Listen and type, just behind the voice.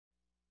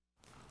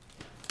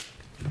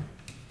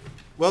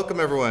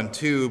Welcome everyone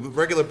to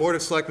regular Board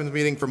of Selectmen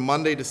meeting for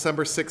Monday,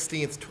 December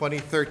 16th,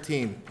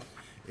 2013.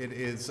 It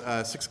is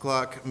 6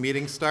 o'clock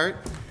meeting start.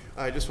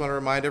 I just want to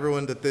remind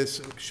everyone that this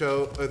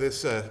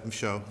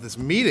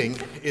meeting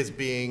is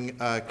being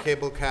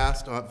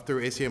cablecast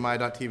through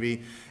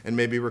ACMi.tv and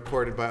may be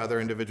recorded by other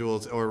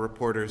individuals or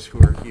reporters who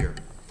are here.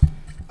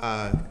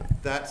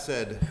 That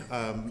said,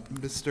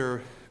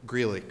 Mr.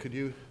 Greeley, could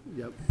you?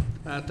 Yep.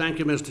 Thank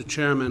you, Mr.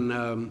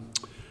 Chairman.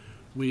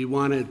 We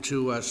wanted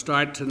to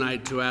start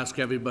tonight to ask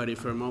everybody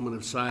for a moment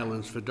of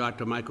silence for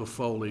Dr. Michael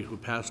Foley, who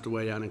passed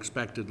away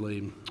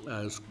unexpectedly,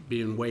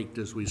 being waked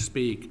as we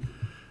speak.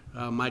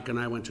 Mike and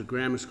I went to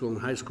grammar school and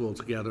high school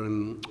together,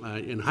 and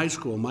in high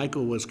school,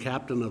 Michael was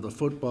captain of the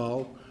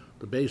football,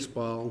 the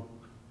baseball,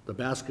 the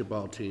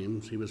basketball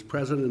teams. He was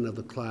president of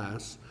the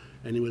class,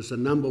 and he was the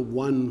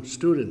 #1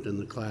 student in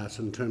the class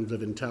in terms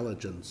of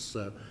intelligence.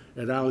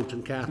 At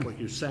Arlington Catholic,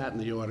 you sat in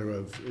the order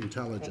of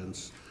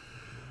intelligence.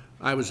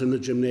 I was in the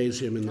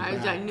gymnasium in the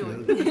back. I knew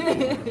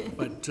it.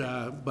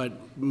 But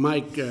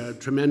Mike,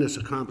 tremendous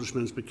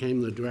accomplishments,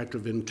 became the director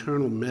of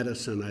internal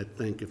medicine, I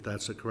think, if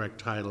that's the correct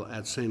title,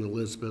 at St.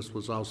 Elizabeth's,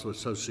 was also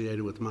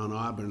associated with Mount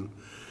Auburn,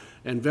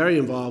 and very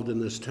involved in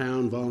this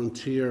town,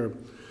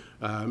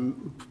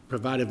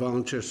 provided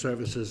volunteer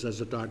services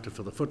as a doctor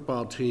for the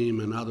football team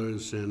and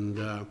others, and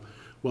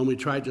when we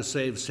tried to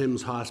save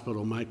Sims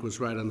Hospital, Mike was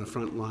right on the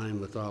front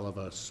line with all of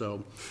us.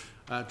 So.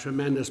 A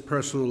tremendous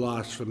personal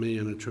loss for me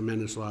and a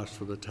tremendous loss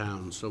for the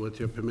town. So with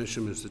your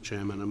permission, Mr.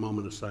 Chairman, a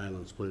moment of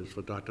silence, please,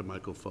 for Dr.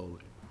 Michael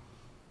Foley.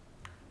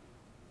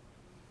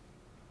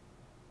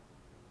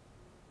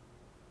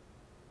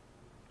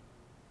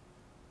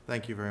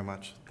 Thank you very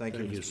much. Thank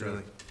you, Mr.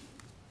 Greeley.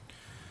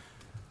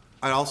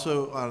 I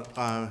also,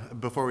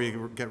 before we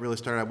get really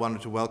started, I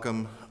wanted to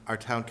welcome our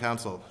town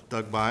council,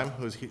 Doug Heim,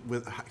 who is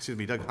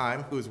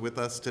with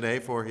us today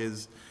for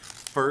his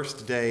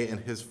first day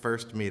and his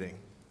first meeting.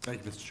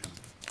 Thank you, Mr. Chairman.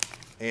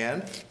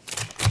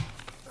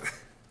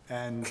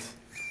 And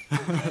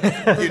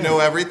you know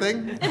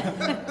everything?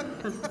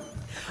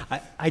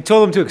 I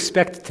told him to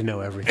expect to know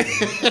everything.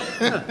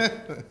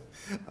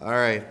 All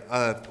right,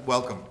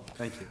 welcome.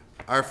 Thank you.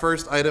 Our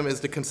first item is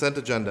the consent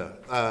agenda.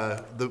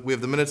 We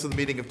have the minutes of the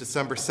meeting of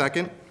December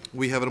 2nd.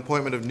 We have an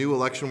appointment of new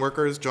election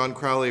workers, John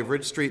Crowley of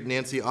Ridge Street,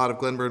 Nancy Ott of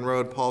Glenburn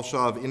Road, Paul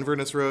Shaw of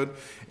Inverness Road,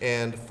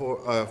 and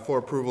for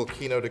approval,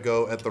 Keno to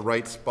go at the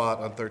right spot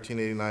on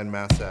 1389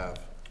 Mass Ave.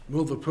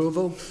 Move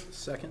approval.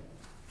 Second.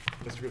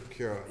 Mr.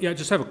 Curo. Yeah, I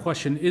just have a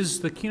question. Is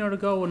the Keno to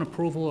go an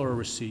approval or a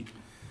receipt?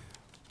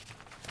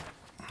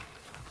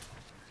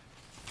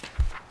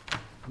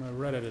 When I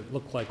read it, it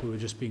looked like we were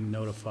just being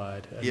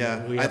notified. And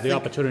yeah, we had the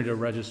opportunity to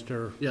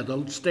register. Yeah,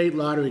 the State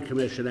Lottery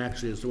Commission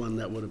actually is the one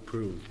that would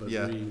approve. But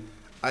yeah,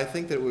 I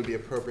think that it would be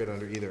appropriate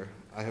under either.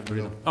 I have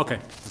no. Okay,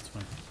 that's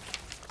fine.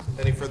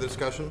 Any further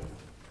discussion?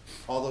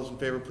 All those in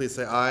favor, please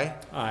say aye.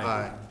 Aye.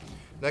 Aye.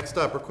 Next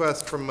up,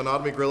 request from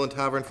Monotony Grill and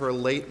Tavern for a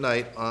late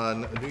night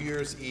on New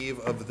Year's Eve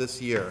of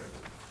this year.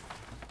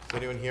 Is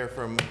anyone here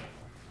from,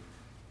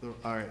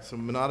 all right, so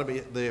Monotony,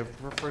 they have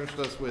furnished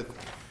us with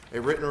a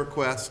written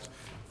request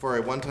for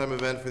a one-time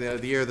event for the end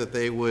of the year that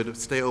they would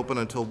stay open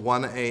until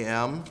 1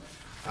 a.m.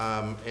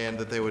 And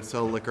that they would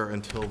sell liquor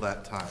until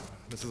that time.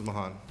 Mrs.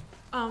 Mahan.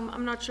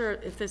 I'm not sure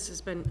if this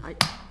has been, I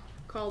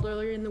called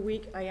earlier in the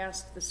week. I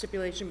asked the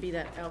stipulation be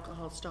that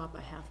alcohol stop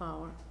a half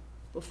hour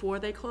before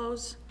they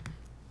close.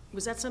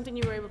 Was that something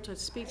you were able to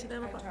speak to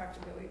them about? I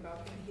talked to Billy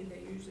about that.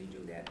 They usually do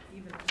that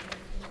even at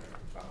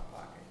 12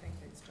 o'clock. I think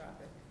they'd stop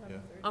at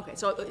 11:30. Yeah. Okay,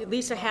 so at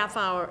least a half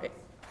hour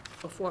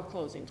before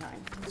closing time.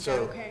 Is that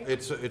okay?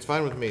 It's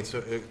fine with me.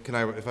 So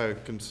if I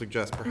can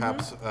suggest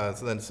perhaps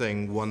so then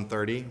saying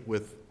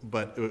 1:30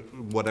 but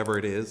whatever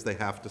it is, they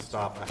have to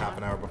stop a half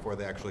an hour before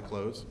they actually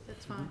close.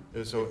 That's fine.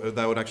 So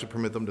that would actually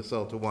permit them to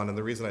sell to 1. And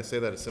the reason I say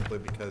that is simply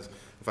because,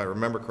 if I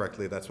remember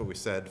correctly, that's what we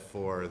said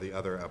for the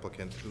other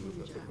applicant.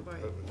 Right.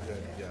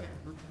 Yeah.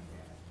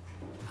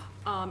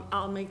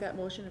 I'll make that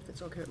motion if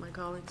it's okay with my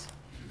colleagues.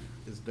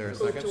 Is there a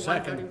Move second? to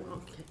Second. 1:31.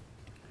 Okay.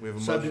 We have a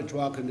Subject motion.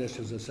 to all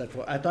conditions as set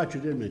forth. I thought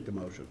you did make the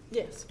motion.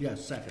 Yes.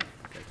 Yes, second.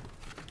 Okay.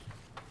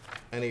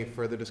 Any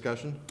further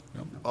discussion?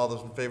 No. All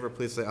those in favor,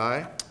 please say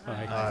aye.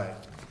 Aye. Aye.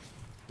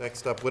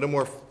 Next up,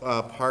 Whittemore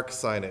Park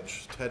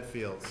signage. Ted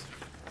Fields.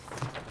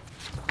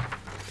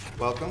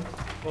 Welcome.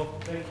 Well,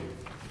 thank you.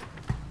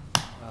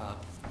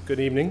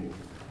 Good evening.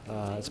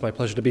 It's my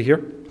pleasure to be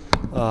here.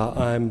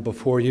 I'm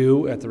before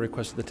you at the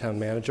request of the town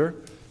manager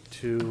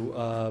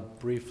to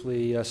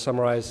briefly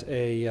summarize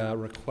a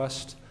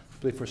request, I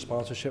believe, for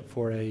sponsorship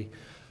for a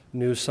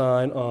new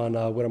sign on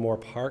Whittemore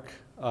Park,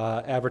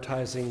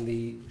 advertising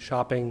the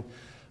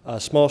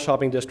small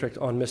shopping district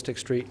on Mystic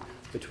Street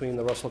between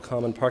the Russell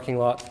Common parking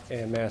lot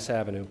and Mass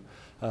Avenue.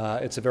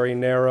 It's a very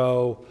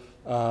narrow,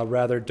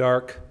 rather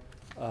dark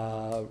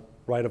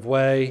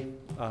right-of-way.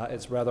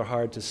 It's rather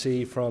hard to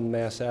see from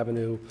Mass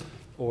Avenue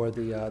or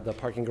the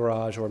parking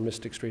garage or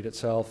Mystic Street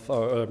itself,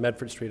 or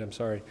Medford Street, I'm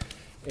sorry.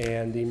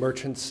 And the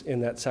merchants in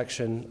that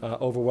section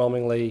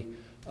overwhelmingly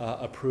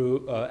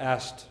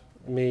asked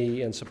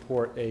me and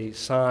support a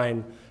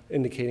sign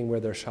indicating where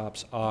their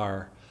shops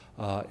are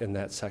in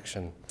that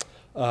section.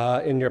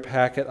 In your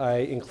packet, I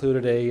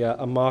included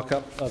a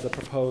mock-up of the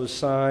proposed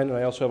sign, and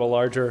I also have a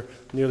larger,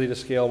 nearly to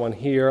scale one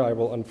here. I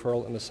will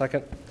unfurl in a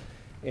second.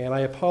 And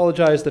I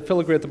apologize, the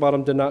filigree at the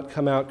bottom did not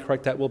come out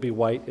correct. That will be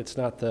white. It's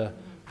not the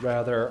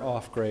rather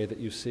off gray that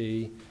you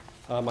see.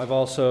 I've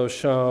also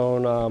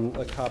shown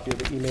a copy of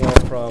the email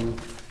from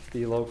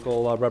the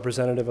local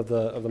representative of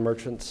the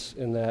merchants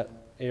in that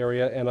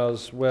area, and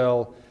as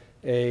well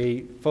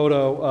a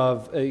photo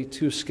of a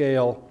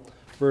to-scale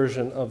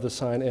version of the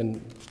sign,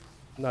 and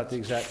not the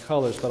exact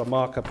colors, but a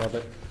mock-up of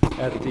it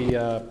at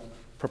the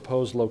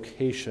proposed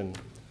location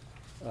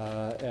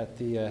at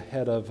the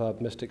head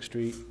of Mystic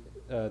Street,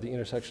 the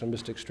intersection of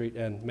Mystic Street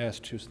and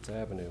Massachusetts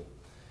Avenue.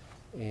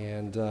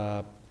 And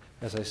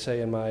as I say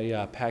in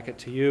my packet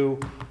to you,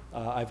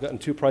 I've gotten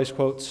 2 price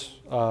quotes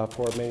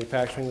for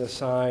manufacturing this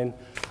sign.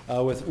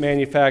 With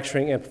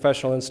manufacturing and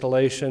professional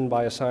installation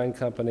by a sign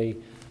company,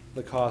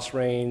 the costs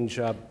range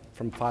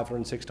from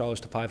 $506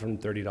 to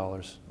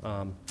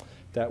 $530.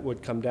 That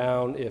would come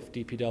down if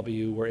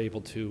DPW were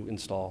able to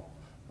install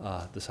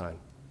the sign.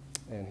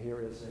 And here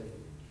is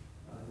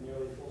a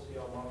nearly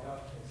full-scale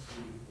mock-up. It's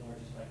the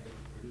largest I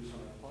could produce on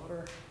a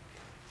plotter.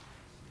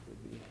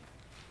 Would be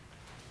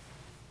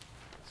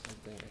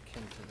something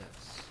akin to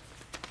this.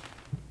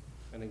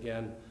 And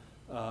again,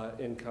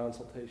 in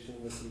consultation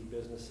with the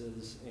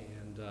businesses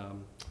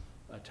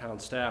and town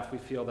staff, we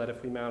feel that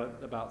if we mount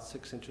it about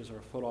 6 inches or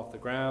a foot off the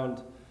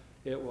ground,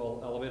 it will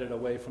elevate it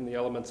away from the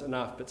elements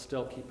enough, but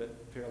still keep it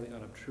fairly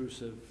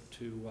unobtrusive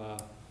to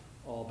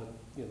all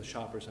but the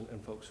shoppers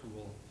and folks who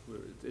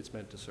it's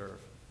meant to serve.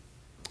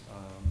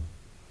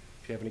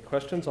 If you have any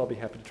questions, I'll be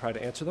happy to try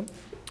to answer them.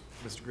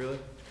 Mr. Greeley?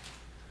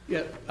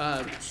 Yeah,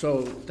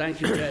 so thank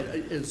you, Ted.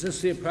 Is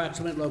this the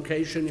approximate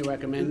location you're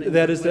recommending?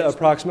 That is the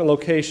approximate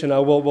location.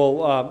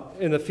 We'll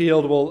in the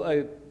field,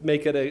 we'll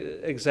make it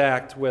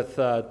exact with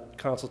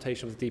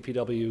consultation with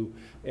DPW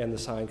and the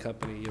sign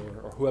company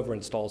or whoever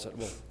installs it.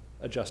 We'll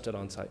adjust it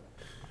on site.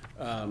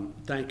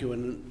 Thank you,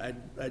 and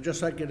I'd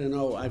just like you to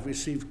know I've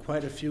received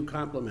quite a few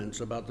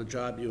compliments about the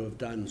job you have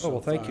done so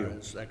well, thank far you.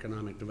 as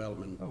economic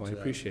development. Oh, I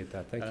appreciate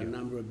that. Thank you. A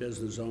number of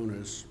business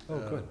owners. Oh,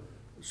 good.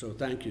 So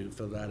thank you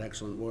for that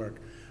excellent work.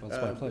 Well,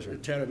 it's my pleasure.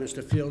 Terry,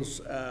 Mr. Fields,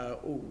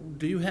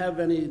 do you have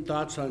any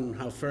thoughts on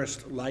how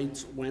First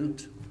Lights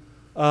went?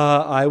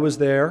 I was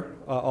there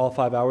all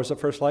 5 hours of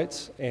First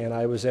Lights, and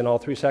I was in all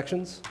 3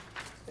 sections.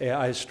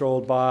 I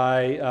strolled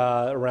by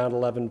around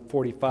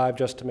 11:45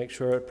 just to make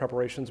sure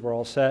preparations were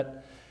all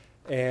set.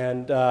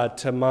 And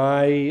to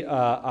my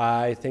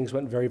eye, things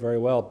went very, very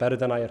well, better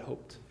than I had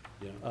hoped,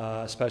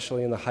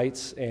 especially in the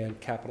Heights and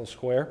Capitol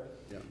Square.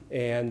 Yeah.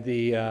 And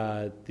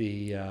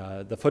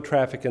the foot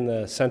traffic in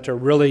the center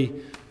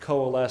really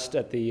coalesced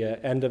at the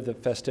end of the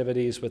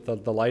festivities with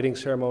the lighting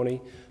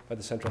ceremony by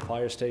the Central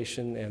Fire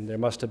Station, and there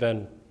must have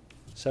been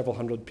several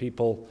hundred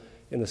people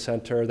in the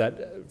center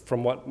that,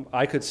 from what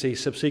I could see,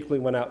 subsequently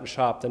went out and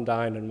shopped and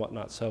dined and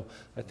whatnot. So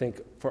I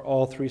think for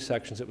all 3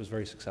 sections, it was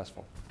very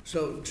successful.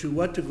 So to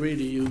what degree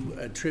do you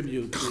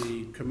attribute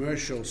the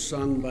commercial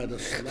sung by the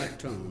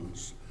Selectmen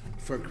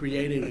for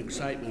creating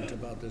excitement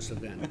about this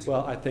event?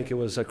 Well, I think it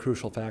was a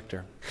crucial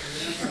factor.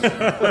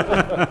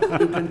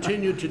 You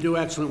continue to do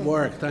excellent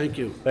work. Thank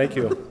you. Thank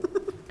you.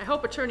 I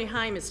hope Attorney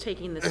Heim is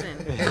taking this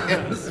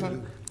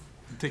in.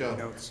 Taking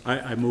notes.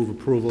 I move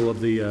approval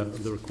of the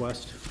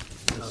request.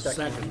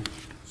 Second.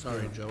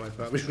 Sorry, Joe, I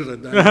probably should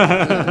have done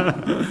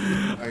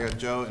that. I got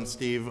Joe and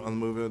Steve on the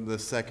move of the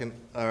second.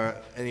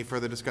 Any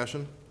further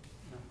discussion?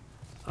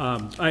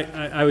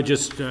 I would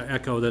just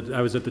echo that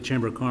I was at the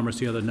Chamber of Commerce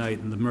the other night,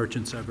 and the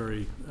merchants are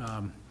very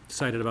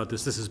excited about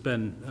this. This has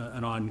been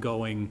an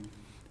ongoing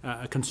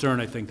concern,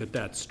 I think,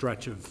 that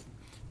stretch of,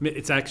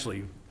 it's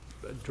actually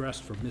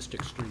addressed for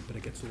Mystic Street, but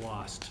it gets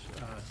lost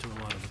to a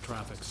lot of the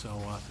traffic. So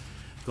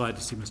glad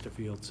to see Mr.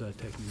 Fields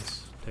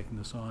taking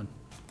this on.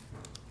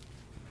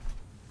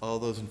 All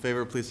those in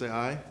favor, please say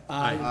aye.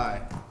 Aye.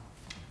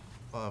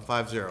 Aye.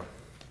 5-0.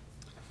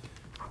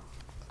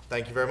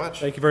 Thank you very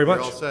much. Thank you very much.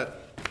 You're all set.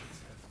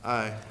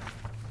 Aye.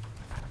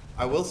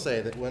 I will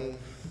say that when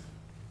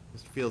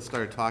Mr. Fields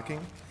started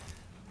talking,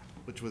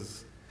 which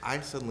was, I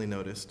suddenly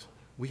noticed,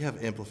 we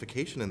have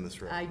amplification in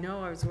this room. I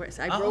know, I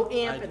wrote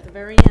amp at the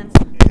very end.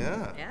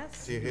 Yeah.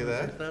 Yes. Do you hear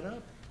that? Pick that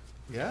up.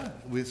 Yeah.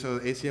 So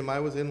ACMi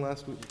was in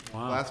last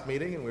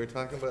meeting, and we were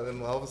talking about it,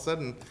 and all of a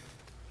sudden,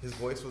 his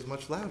voice was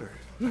much louder.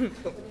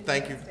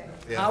 Thank you.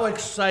 Yeah. How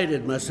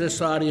excited must this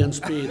audience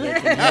be they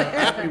can hear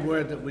every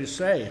word that we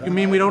say? You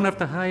mean we don't have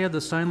to hire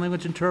the sign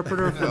language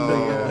interpreter from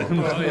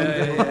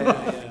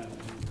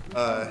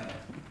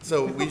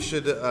So we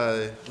should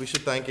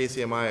thank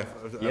ACMi. I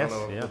don't Yes,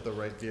 know yeah. what the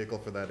right vehicle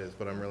for that is,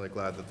 but I'm really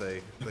glad that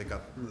they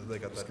got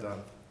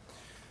that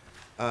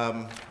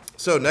done.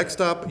 So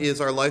next up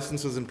is our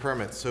licenses and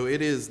permits. So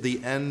it is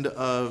the end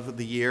of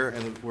the year,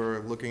 and we're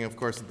looking, of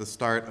course, at the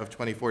start of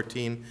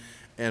 2014.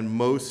 And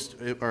most,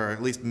 or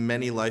at least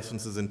many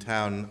licenses in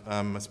town,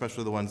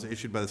 especially the ones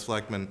issued by the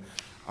Selectmen,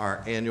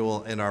 are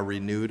annual and are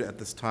renewed at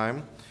this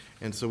time.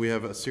 And so we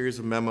have a series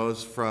of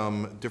memos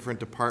from different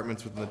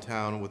departments within the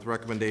town with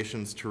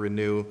recommendations to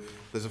renew.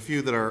 There's a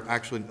few that are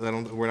actually,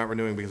 we're not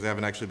renewing because they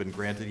haven't actually been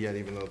granted yet,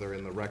 even though they're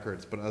in the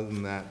records. But other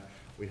than that,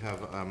 we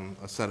have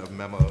a set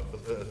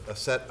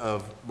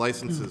of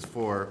licenses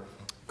for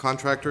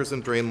contractors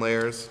and drain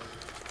layers,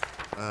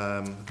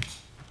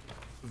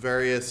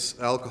 various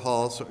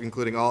alcohols,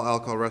 including all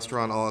alcohol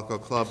restaurant, all alcohol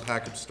club,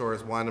 package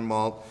stores, wine and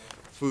malt,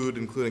 food,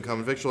 including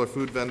common victual or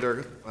food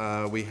vendor.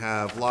 We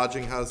have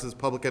lodging houses,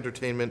 public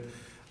entertainment,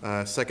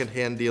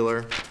 second-hand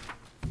dealer,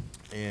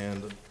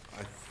 and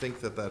I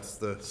think that that's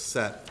the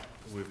set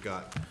we've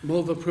got.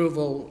 Move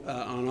approval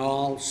on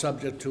all,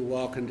 subject to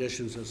all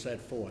conditions as set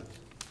forth.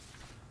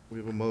 We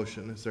have a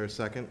motion. Is there a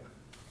second?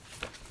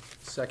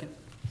 Second.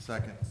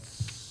 Second.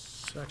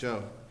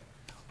 Joe?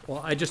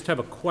 Well, I just have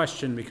a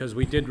question, because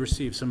we did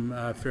receive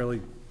some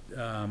fairly,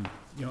 a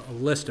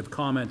list of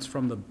comments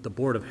from the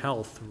Board of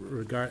Health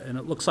and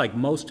it looks like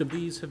most of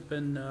these have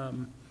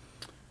been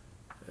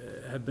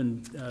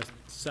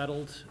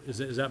settled.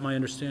 Is that my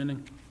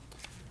understanding?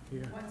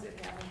 Ones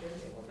that haven't been,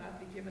 they will not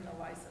be given a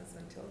license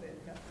until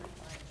they've met the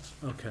requirements.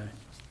 Okay.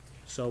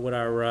 So would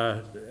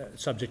our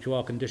subject to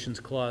all conditions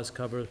clause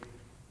cover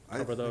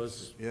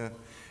those? Yeah.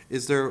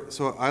 Is there,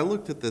 so I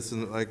looked at this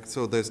and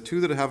so there's two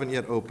that haven't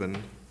yet opened.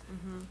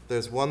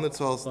 There's one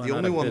that's also, Gone the out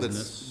only of one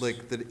business. that's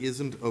that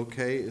isn't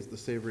okay is the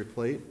Savory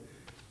Plate,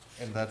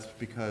 and that's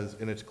because,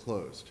 and it's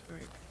closed.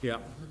 Right. Yeah.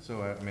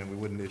 So, I mean, we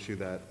wouldn't issue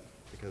that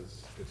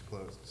because it's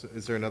closed. So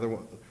is there another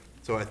one?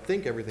 So I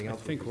think everything I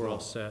else. think we're all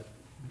set,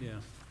 yeah.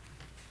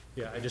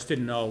 Yeah, I just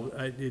didn't know,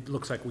 it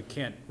looks like we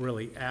can't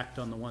really act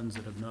on the ones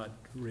that have not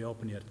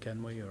reopened yet,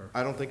 can we, or?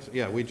 I don't think so.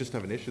 Yeah, we just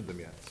haven't issued them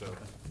yet, so,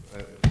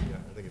 yeah,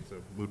 I think it's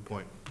a moot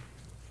point.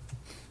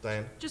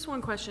 Diane? Just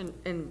one question,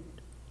 and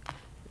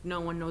no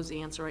one knows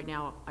the answer right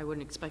now. I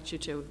wouldn't expect you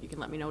to. You can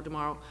let me know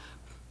tomorrow.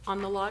 On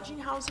the lodging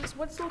houses,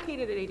 what's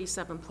located at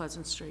 87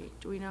 Pleasant Street?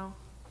 Do we know?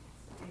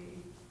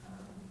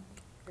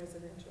 The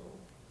residential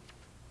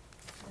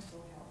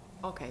mental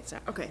health. Okay,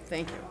 okay,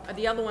 thank you.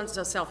 The other ones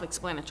are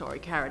self-explanatory,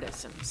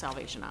 Caritas and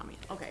Salvation Army.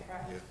 Okay.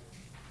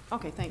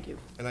 Okay, thank you.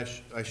 And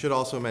I should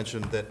also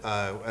mention that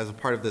as a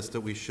part of this,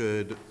 that we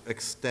should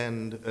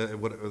extend,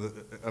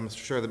 I'm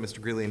sure that Mr.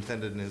 Greeley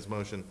intended in his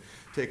motion,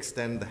 to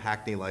extend the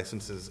Hackney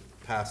licenses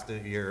past a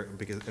year,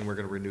 and we're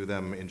going to renew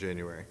them in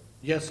January.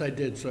 Yes, I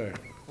did, sir.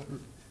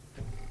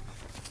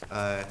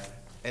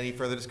 Any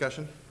further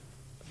discussion?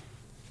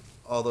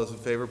 All those in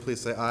favor,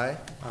 please say aye.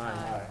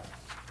 Aye.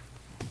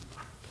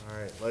 All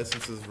right,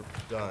 licenses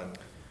are done.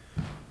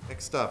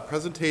 Next up,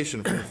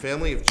 presentation from the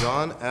family of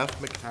John F.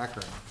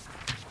 McCackern.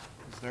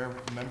 Is there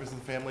members of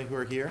the family who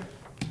are here?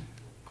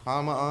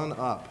 Come on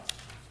up.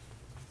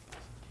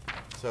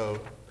 So,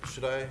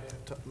 should I,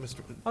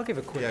 Mr.? I'll give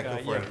a quick, Yeah,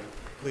 go for it.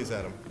 Please,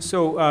 Adam.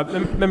 So,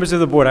 members of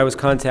the board, I was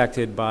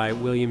contacted by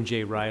William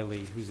J.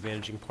 Riley, who's the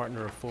managing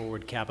partner of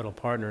Forward Capital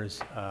Partners.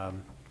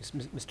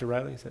 Mr.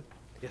 Riley, is that?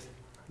 Yes.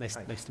 Nice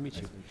to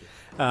meet you.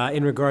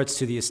 In regards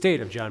to the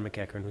estate of John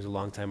McEachern, who's a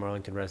longtime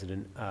Arlington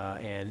resident,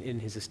 and in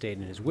his estate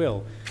and his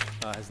will,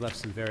 has left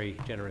some very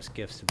generous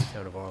gifts to the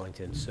town of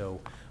Arlington. So,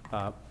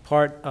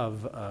 part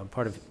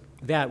of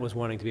that was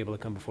wanting to be able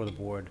to come before the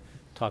board,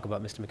 talk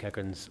about Mr.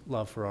 McEachern's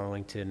love for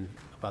Arlington,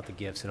 about the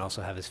gifts, and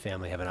also have his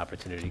family have an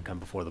opportunity to come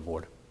before the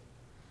board.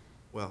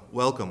 Well,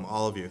 welcome,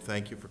 all of you.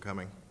 Thank you for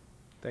coming.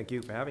 Thank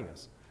you for having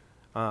us.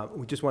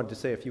 We just wanted to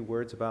say a few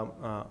words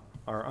about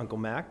our Uncle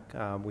Mac.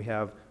 We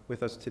have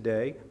with us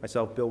today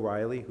myself, Bill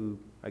Riley, who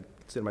I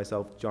consider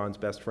myself John's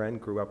best friend,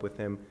 grew up with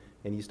him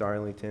in East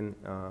Arlington,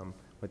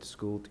 went to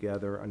school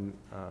together,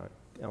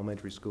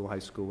 elementary school, high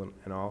school,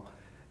 and all.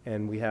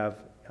 And we have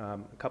a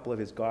couple of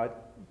his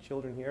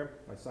godchildren here,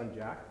 my son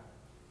Jack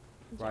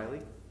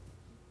Riley.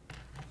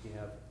 We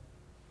have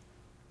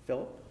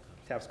Philip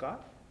Tapscott,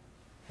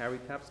 Harry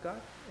Tapscott,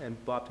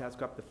 and Bob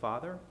Tapscott, the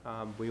father.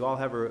 We all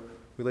have a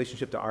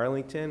relationship to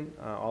Arlington.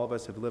 All of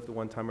us have lived at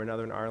one time or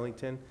another in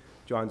Arlington.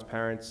 John's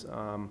parents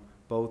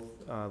both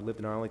lived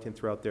in Arlington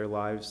throughout their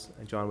lives.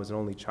 John was an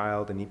only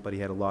child, but he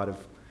had a lot of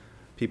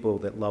people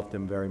that loved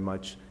him very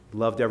much. He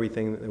loved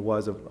everything that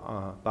was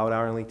about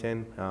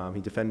Arlington.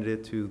 He defended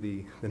it to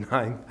the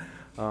ninth.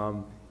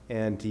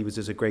 And he was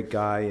just a great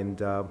guy, and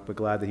we're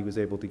glad that he was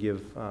able to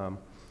give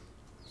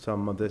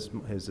some of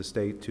his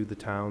estate to the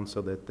town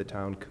so that the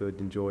town could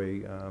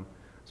enjoy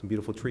some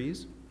beautiful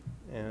trees.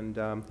 And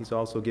he's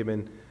also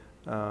given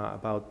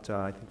about,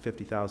 I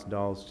think,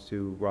 $50,000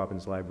 to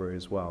Robbins Library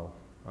as well.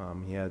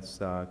 He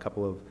has a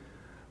couple of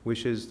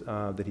wishes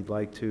that he'd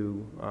like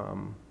to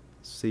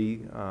see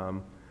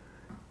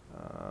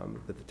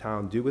that the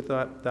town do with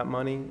that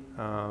money,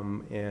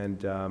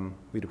 and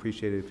we'd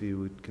appreciate it if you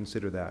would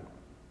consider that.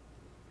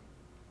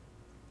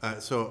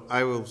 So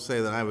I will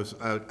say that I was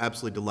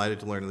absolutely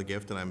delighted to learn of the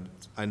gift, and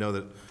I know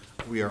that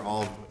we are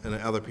all, and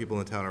other people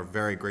in the town are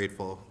very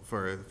grateful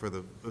for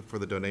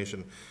the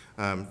donation.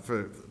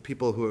 For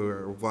people who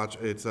are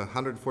it's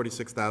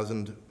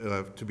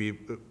 $146,000 to be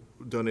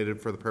donated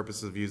for the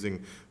purposes of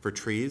using for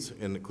trees,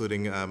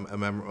 including a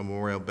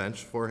memorial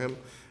bench for him,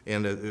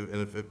 and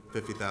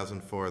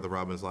 $50,000 for the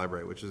Robbins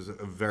Library, which is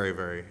a very,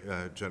 very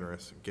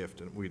generous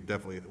gift, and we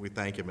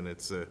thank him, and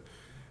it's a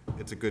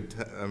good.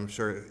 I'm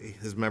sure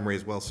his memory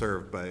is well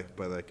served by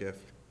that gift.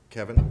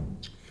 Kevin?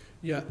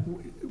 Yeah,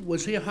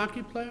 was he a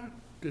hockey player?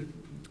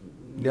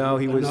 No,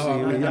 he was, No,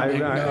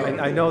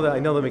 I know the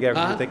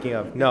McGregor you're thinking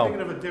of. No.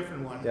 Thinking of a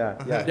different one. Yeah.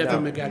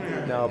 Different No.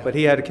 McGregor. No, but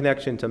he had a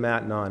connection to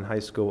Mattanon High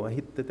School.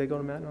 Did they go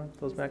to Mattanon,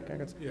 those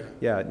McGregors? Yeah.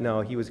 Yeah,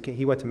 no, he went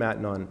to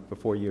Mattanon for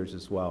 4 years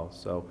as well,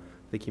 so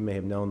I think he may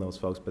have known those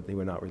folks, but they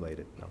were not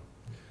related, no.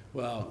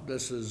 Well,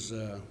 this is,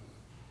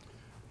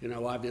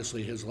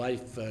 obviously his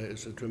life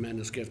is a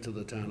tremendous gift to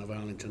the town of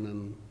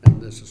Arlington,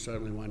 and this is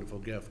certainly a wonderful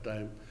gift.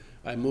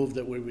 I move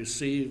that we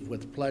receive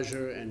with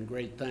pleasure and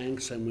great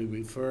thanks, and we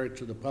refer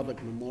to the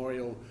Public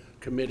Memorial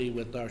Committee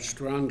with our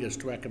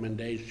strongest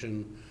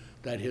recommendation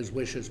that his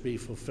wishes be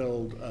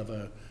fulfilled of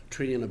a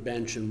tree and a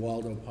bench in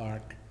Waldo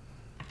Park.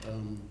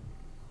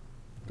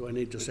 Do I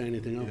need to say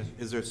anything else?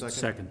 Is there a second?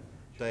 Second.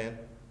 Diane?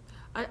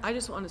 I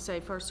just want to say,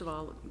 first of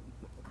all,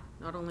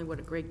 not only what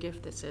a great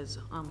gift this is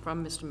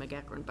from Mr.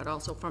 McEachran, but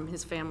also from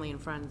his family and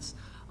friends.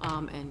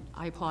 And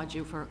I applaud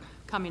you for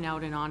coming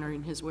out and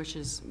honoring his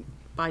wishes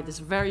by this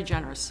very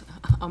generous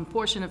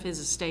portion of his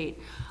estate.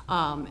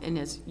 And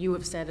as you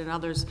have said and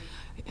others,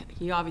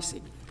 he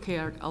obviously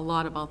cared a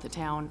lot about the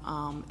town.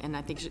 And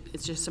I think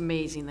it's just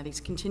amazing that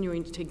he's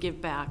continuing to give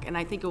back. And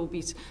I think it will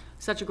be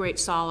such a great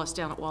solace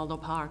down at Waldo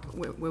Park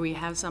where we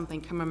have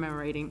something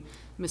commemorating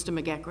Mr.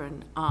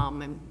 McEachran,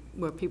 and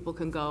where people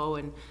can go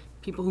and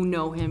people who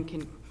know him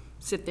can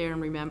sit there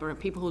and remember, and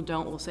people who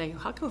don't will say,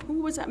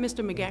 who was that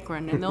Mr.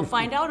 McEachran? And they'll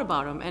find out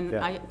about him. And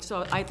Yeah.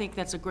 so I think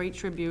that's a great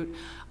tribute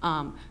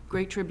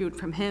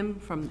from him,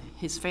 from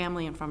his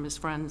family, and from his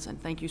friends. And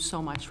thank you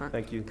so much for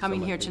Thank you so coming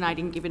much. here tonight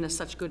and giving us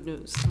such good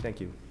news. Thank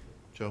you.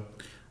 Joe?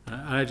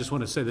 I just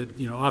want to say that,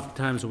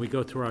 oftentimes when we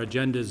go through our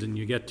agendas and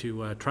you get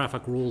to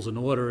traffic rules and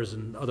orders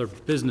and other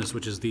business,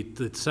 which is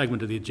the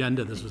segment of the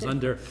agenda this was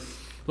under,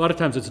 a lot of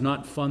times it's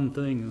not fun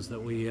things that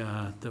we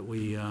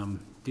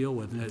deal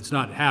with. And it's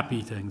not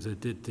happy things,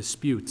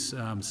 disputes.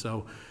 First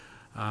of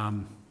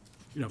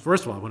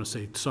all, I want to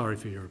say sorry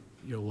for your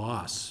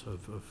loss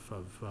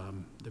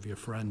of your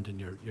friend and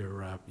your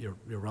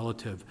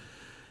relative.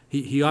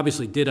 He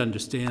obviously did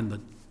understand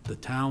the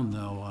town,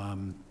 though.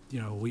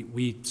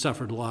 We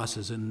suffered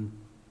losses in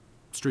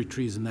street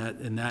trees in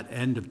that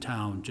end of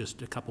town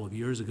just a couple of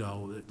years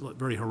ago,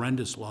 very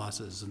horrendous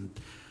losses, and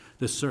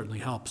this certainly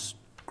helps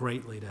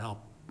greatly to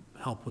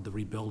help with the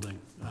rebuilding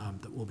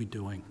that we'll be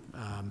doing,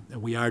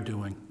 and we are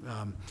doing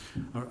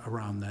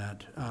around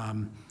that.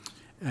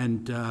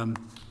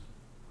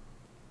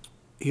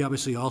 He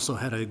obviously also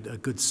had a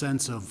good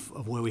sense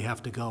of where we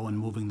have to go in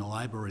moving the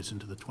libraries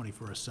into the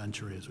 21st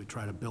century as we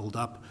try to build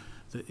up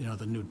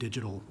the new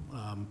digital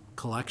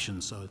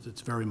collection. So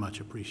it's very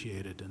much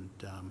appreciated,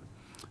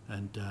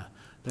 and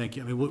thank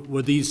you. I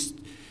mean,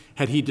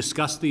 had he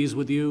discussed these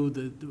with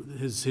you,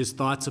 his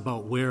thoughts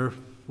about where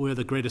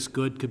the greatest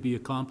good could be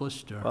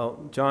accomplished? Or?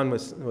 Well, John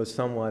was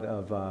somewhat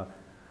of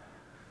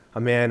a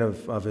man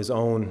of his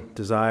own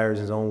desires,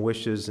 his own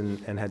wishes,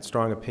 and had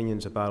strong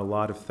opinions about a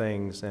lot of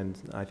things. And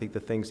I think the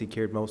things he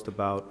cared most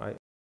about, and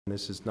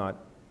this is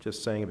not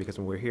just saying it because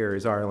we're here,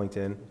 is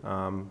Arlington.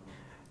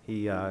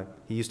 He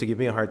used to give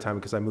me a hard time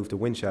because I moved to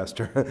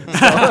Winchester.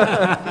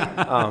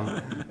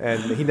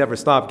 And he never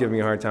stopped giving me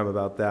a hard time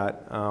about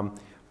that.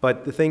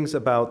 But the things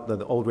about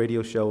the old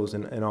radio shows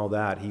and all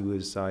that, he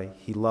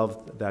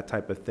loved that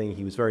type of thing.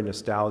 He was very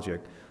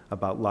nostalgic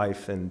about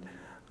life, and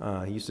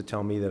he used to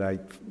tell me that I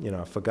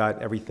forgot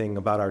everything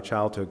about our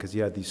childhood because he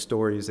had these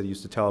stories that he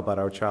used to tell about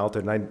our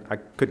childhood, and I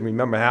couldn't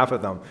remember half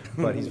of them.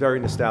 But he's very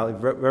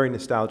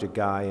nostalgic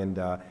guy, and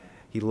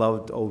he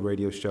loved old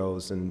radio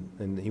shows,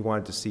 and he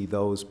wanted to see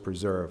those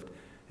preserved.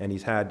 And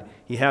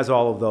he has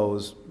all of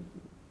those,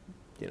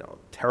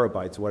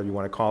 terabytes, whatever you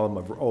want to call them,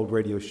 of old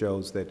radio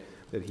shows that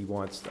he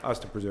wants us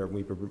to preserve.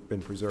 We've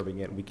been preserving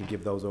it, and we can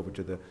give those over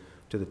to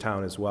the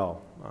town as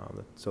well,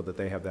 so that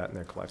they have that in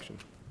their collection.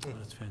 Oh,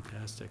 that's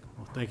fantastic.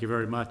 Well, thank you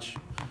very much.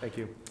 Thank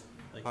you.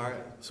 All right,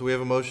 so we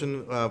have a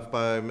motion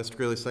by Mr.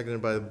 Greeley,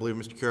 seconded by, I believe,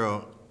 Mr.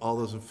 Curo. All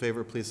those in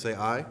favor, please say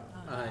aye.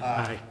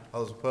 Aye.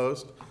 All those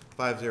opposed?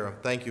 5-0.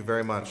 Thank you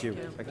very much. Thank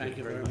you. Thank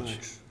you very much.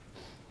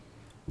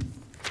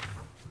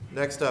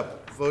 Next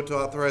up, vote to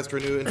authorize to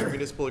renew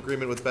intermunicipal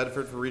agreement with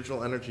Bedford for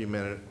regional energy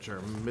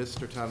manager.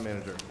 Mr. Town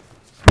Manager.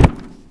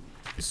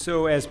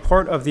 So as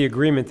part of the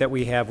agreement that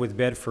we have with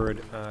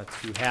Bedford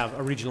to have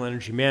a regional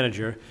energy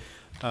manager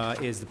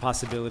is the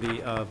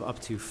possibility of up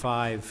to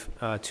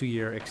 5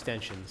 two-year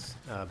extensions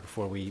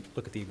before we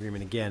look at the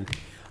agreement again.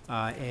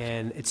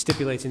 And it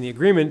stipulates in the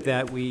agreement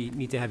that we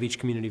need to have each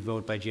community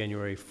vote by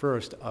January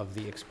 1st of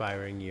the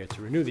expiring year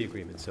to renew the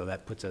agreement. So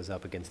that puts us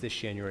up against this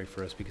January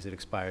 1st because it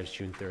expires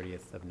June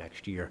 30th of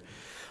next year.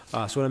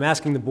 So what I'm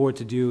asking the board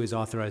to do is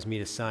authorize me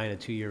to sign a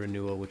 2-year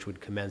renewal, which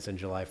would commence on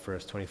July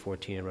 1st,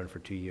 2014, and run for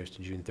 2 years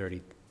to June 30,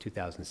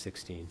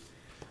 2016.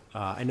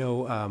 I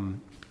know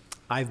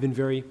I've been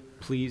very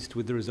pleased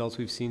with the results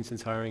we've seen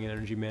since hiring an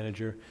energy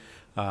manager.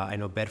 I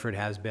know Bedford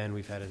has been.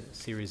 We've had a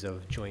series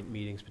of joint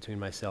meetings between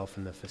myself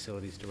and the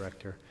facilities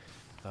director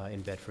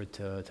in Bedford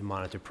to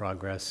monitor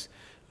progress.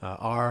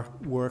 Our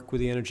work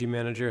with the energy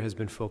manager has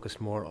been focused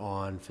more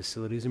on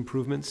facilities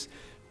improvements.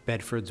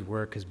 Bedford's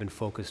work has been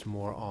focused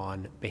more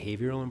on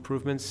behavioral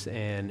improvements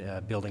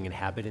and building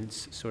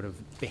inhabitants' sort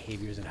of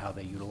behaviors and how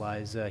they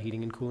utilize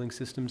heating and cooling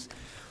systems,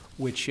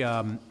 which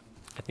I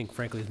think,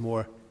 frankly, is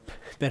more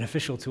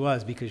beneficial to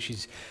us because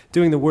she's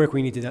doing the work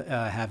we need to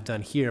have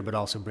done here, but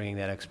also bringing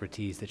that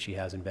expertise that she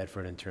has in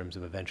Bedford in terms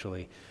of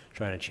eventually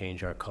trying to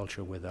change our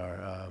culture with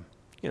our,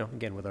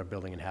 again, with our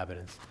building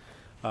inhabitants.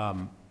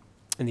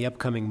 In the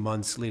upcoming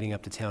months leading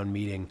up to town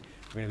meeting,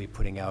 we're going to be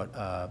putting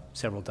out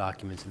several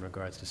documents in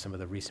regards to some of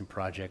the recent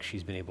projects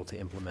she's been able to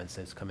implement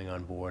since coming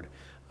on board,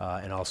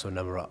 and also a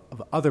number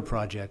of other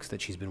projects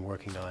that she's been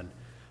working on.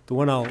 The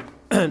one I'll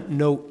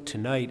note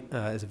tonight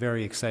is a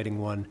very exciting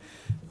one.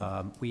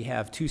 We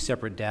have 2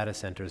 separate data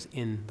centers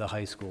in the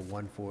high school,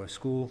 one for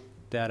school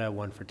data,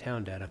 one for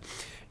town data.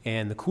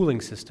 And the cooling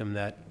system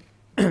that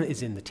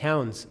is in the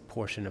town's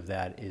portion of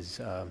that is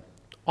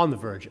on the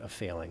verge of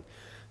failing.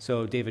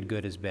 So David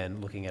Good has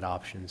been looking at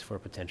options for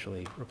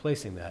potentially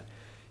replacing that.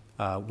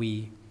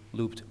 We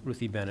looped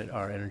Ruthie Bennett,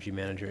 our energy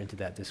manager, into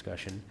that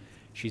discussion.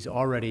 She's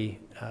already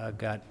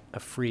got a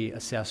free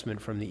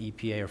assessment from the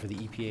EPA, or for the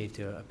EPA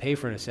to pay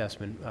for an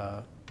assessment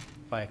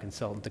by a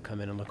consultant to come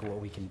in and look at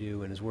what we can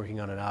do, and is working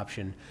on an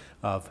option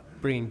of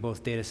bringing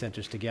both data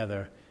centers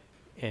together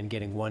and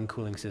getting one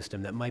cooling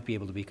system that might be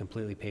able to be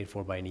completely paid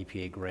for by an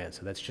EPA grant.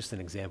 So that's just an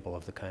example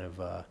of the kind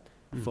of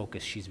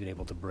focus she's been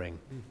able to bring,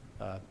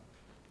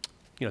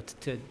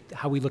 to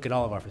how we look at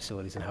all of our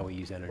facilities and how we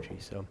use energy.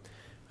 So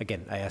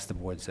again, I ask the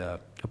board's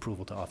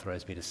approval to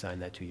authorize me to sign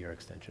that 2-year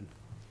extension.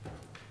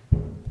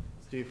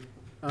 Steve?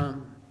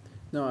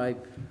 No, I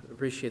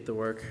appreciate the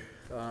work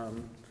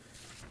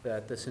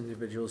that this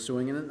individual is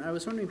doing, and I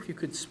was wondering if you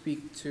could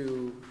speak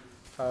to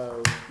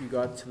how you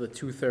got to the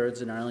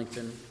 2/3 in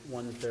Arlington,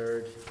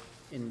 1/3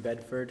 in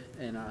Bedford,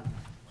 and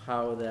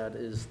how that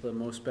is the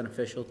most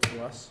beneficial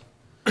to us.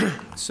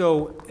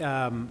 So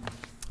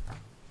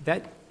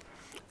that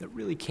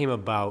really came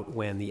about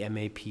when the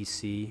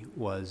MAPC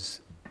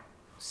was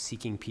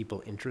seeking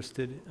people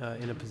interested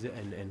in a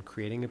position and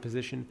creating a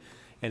position.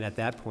 And at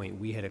that point,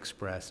 we had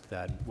expressed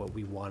that what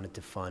we wanted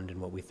to fund and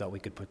what we thought we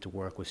could put to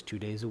work was 2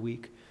 days a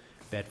week.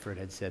 Bedford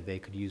had said they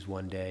could use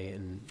 1 day,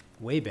 and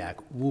way back,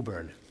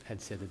 Woburn had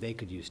said that they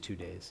could use 2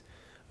 days.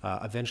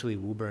 Eventually,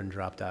 Woburn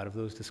dropped out of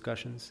those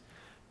discussions,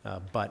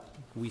 but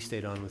we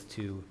stayed on with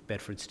 2.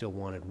 Bedford still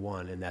wanted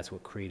 1, and that's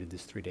what created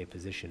this 3-day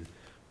position.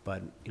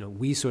 But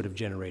we sort of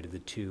generated the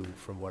 2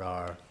 from what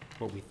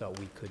we thought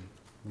we could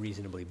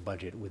reasonably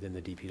budget within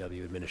the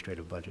DPW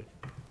administrative budget.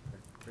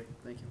 Great,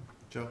 thank you.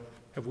 Joe?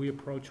 Have we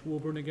approached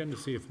Woburn again to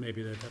see if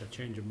maybe they've had a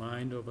change of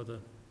mind over the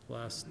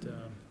last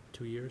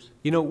 2 years?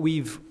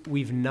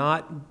 We've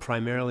not,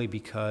 primarily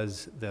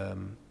because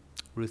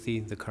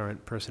Ruthie, the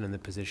current person in the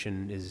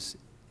position, is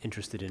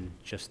interested in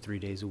just 3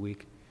 days a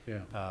week.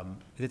 Yeah.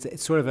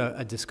 It's sort of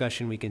a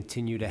discussion we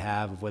continue to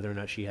have of whether or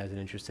not she has an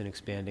interest in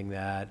expanding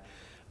that.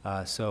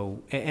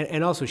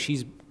 And also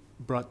she's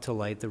brought to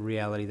light the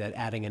reality that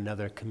adding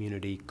another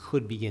community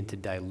could begin to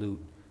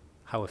dilute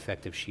how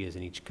effective she is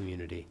in each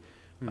community.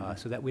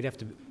 So that we'd have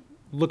to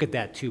look at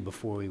that too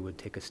before we would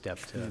take a step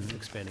to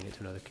expanding it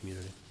to another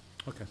community.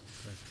 Okay,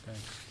 great,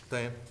 thanks.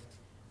 Diane?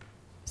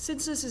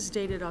 Since this is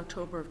dated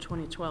October of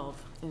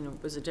 2012, and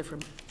it was a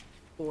different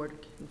board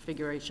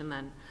configuration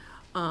then,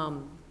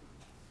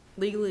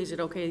 legally, is it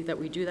okay that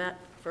we do that,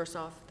 first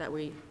off, that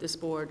this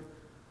board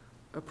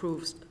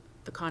approves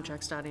the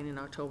contract starting in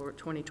October of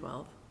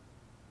 2012?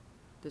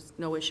 There's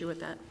no issue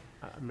with that?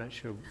 I'm not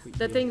sure.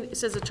 The thing, it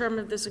says the term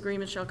of this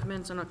agreement shall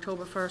commence on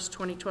October 1st,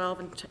 2012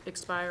 and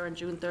expire on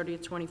June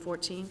 30th,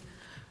 2014.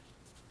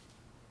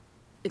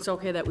 It's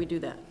okay that we do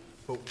that?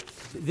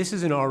 This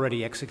is an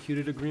already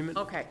executed agreement.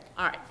 Okay,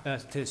 all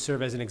right. To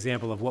serve as an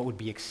example of what would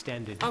be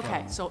extended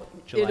Okay, from so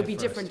July it'll be 1st.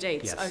 different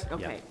dates? Yes,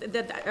 Okay,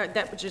 yeah.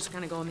 that was just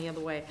kind of going the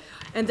other way.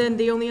 And then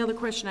the only other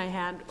question I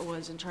had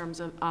was in terms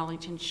of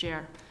Arlington's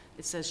share.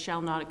 It says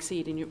shall not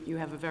exceed, and you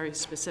have a very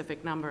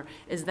specific number.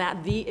 Is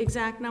that the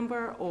exact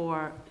number,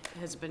 or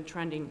has it been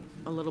trending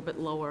a little bit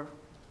lower?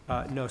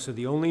 No, so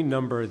the only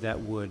number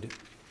that would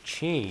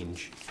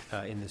change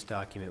in this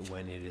document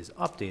when it is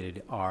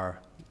updated are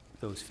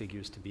those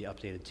figures to be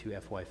updated to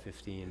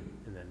FY15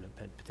 and then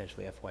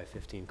potentially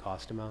FY15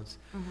 cost amounts.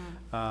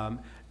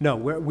 No,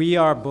 we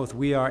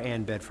are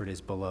and Bedford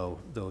is below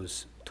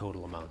those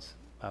total amounts.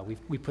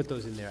 We put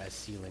those in there as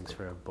ceilings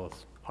for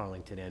both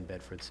Arlington and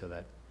Bedford so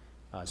that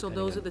So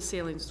those are the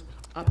ceilings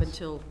up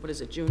until, what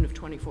is it, June of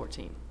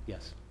 2014?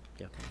 Yes,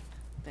 yeah.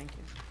 Thank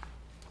you.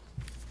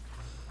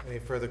 Any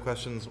further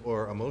questions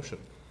or a motion?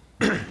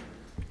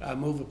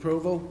 Move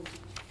approval?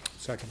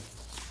 Second.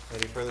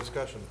 Any further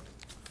discussion?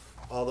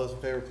 All those in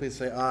favor, please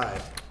say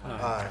aye.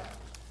 Aye.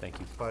 Thank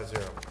you.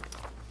 5-0.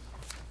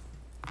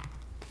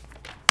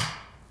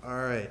 All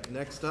right,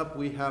 next up,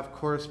 we have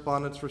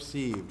correspondence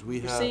received. We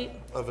have Receipt.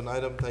 of an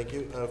item, thank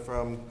you,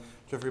 from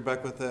Jeffrey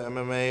Beck with the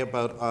MMA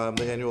about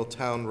the annual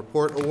town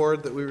report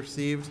award that we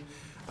received.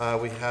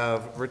 We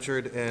have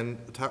Richard and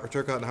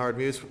Turcotte and Howard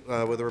Muse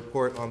with a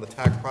report on the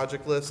TAC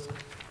project list,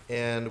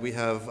 and we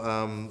have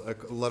a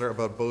letter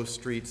about Bow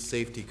Street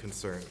safety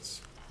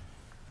concerns.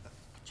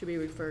 Should be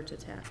referred to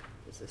TAC,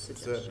 is a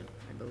suggestion,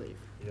 I believe.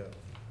 Yeah.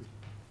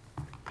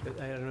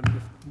 I don't know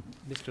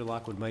if Mr.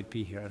 Lockwood might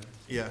be here.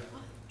 Yeah.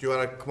 Do you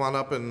want to come on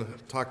up and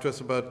talk to us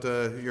about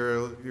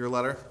your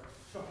letter?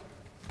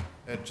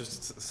 And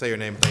just say your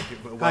name, thank you.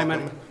 Hi,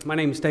 Welcome. my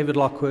name is David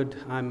Lockwood.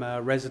 I'm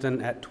a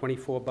resident at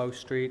 24 Bow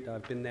Street.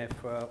 I've been there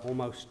for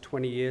almost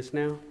 20 years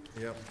now.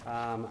 Yep.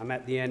 I'm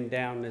at the end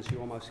down as you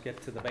almost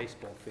get to the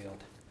baseball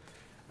field.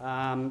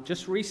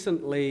 Just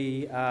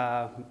recently,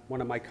 one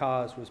of my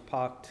cars was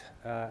parked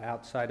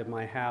outside of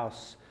my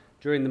house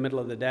during the middle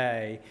of the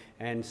day,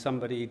 and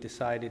somebody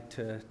decided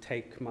to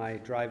take my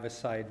driver's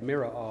side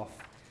mirror off.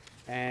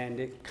 And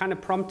it kind of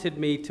prompted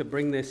me to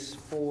bring this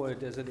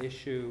forward as an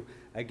issue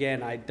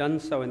again. I'd done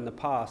so in the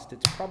past.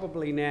 It's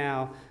probably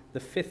now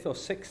the 5th or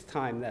 6th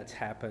time that's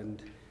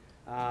happened.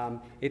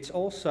 It's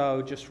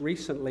also just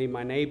recently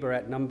my neighbor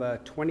at number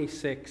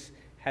 26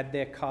 had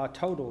their car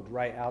totaled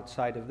right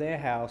outside of their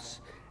house,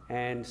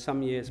 and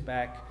some years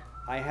back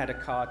I had a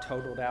car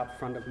totaled out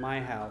front of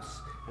my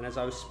house. And as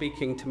I was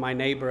speaking to my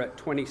neighbor at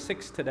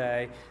 26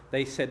 today,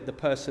 they said the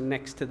person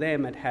next to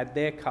them had had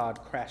their car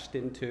crashed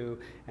into,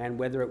 and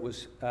whether it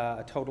was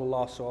a total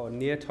loss or a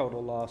near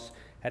total loss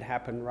had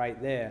happened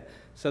right there.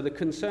 So the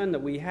concern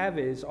that we have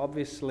is,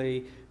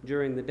 obviously,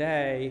 during the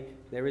day,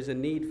 there is a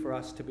need for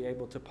us to be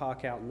able to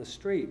park out in the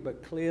street,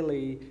 but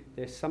clearly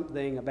there's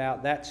something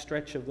about that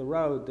stretch of the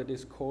road that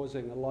is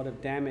causing a lot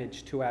of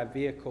damage to our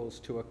vehicles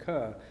to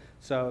occur.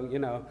 So, you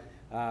know,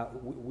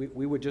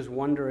 we were just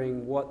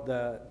wondering what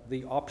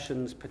the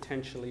options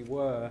potentially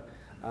were.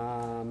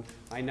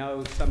 I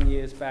know some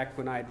years back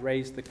when I'd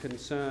raised the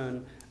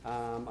concern,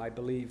 I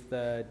believe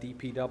the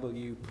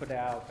DPW put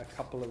out a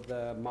couple of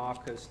the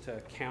markers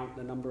to count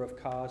the number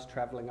of cars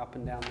traveling up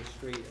and down the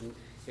street, and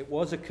it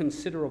was a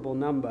considerable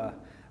number.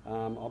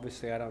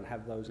 Obviously I don't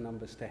have those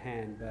numbers to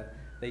hand, but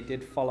they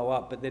did follow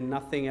up, but then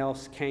nothing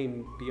else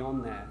came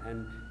beyond that.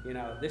 And you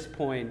know, at this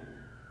point,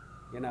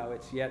 you know,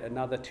 it's yet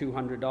another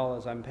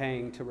 $200 I'm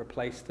paying to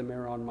replace the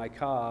mirror on my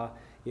car,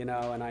 you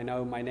know, and I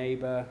know my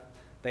neighbor,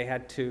 they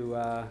had to,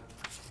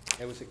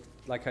 it was,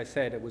 like I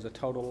said, it was a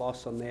total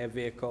loss on their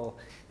vehicle.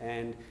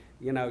 And,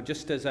 you know,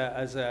 just as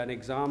an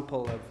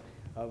example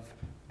of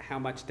how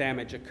much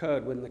damage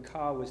occurred, when the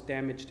car was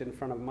damaged in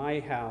front of my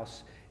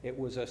house, it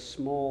was a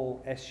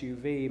small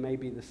SUV,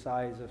 maybe the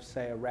size of,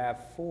 say, a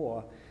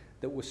RAV4,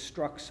 that was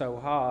struck so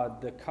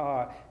hard, the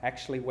car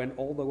actually went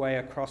all the way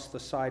across the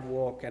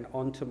sidewalk and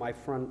onto my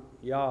front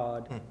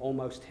yard,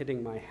 almost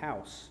hitting my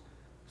house.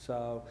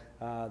 So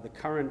the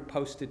current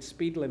posted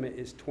speed limit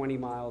is 20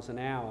 miles an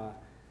hour,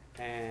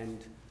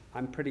 and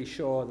I'm pretty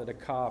sure that a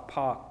car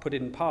put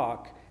in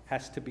park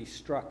has to be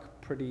struck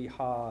pretty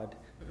hard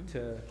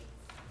to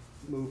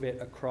move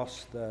it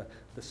across the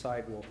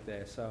sidewalk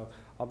there. So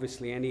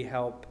obviously any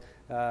help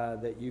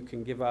that you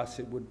can give us,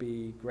 it would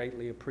be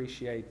greatly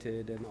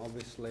appreciated, and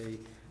obviously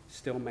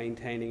still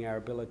maintaining our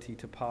ability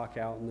to park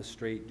out in the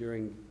street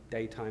during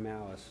daytime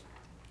hours.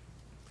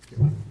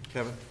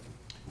 Kevin?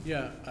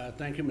 Yeah,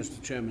 thank you,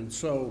 Mr. Chairman.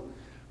 So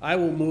I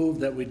will move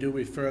that we do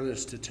refer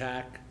this to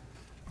TAC.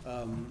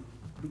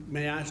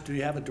 May I ask, do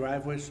you have a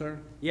driveway, sir?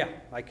 Yeah,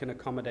 I can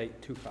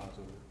accommodate 2 cars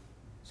on it.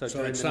 So So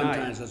during it's the night.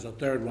 sometimes there's a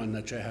third one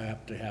that you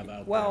have to have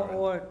out there. Well, right?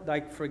 or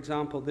like, for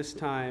example, this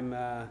time,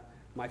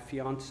 my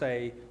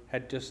fiance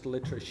had just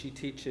literally, she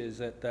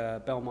teaches at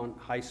the Belmont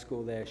High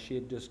School there. She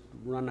had just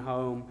run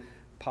home,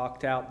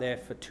 parked out there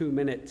for 2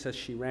 minutes as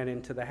she ran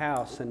into the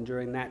house, and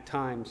during that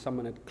time,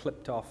 someone had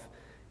clipped off,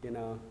 you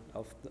know,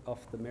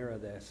 off the mirror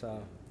there.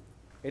 So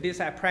it is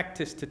our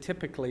practice to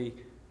typically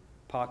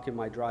park in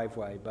my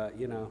driveway, but,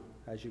 you know,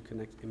 as you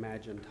can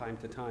imagine, time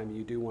to time,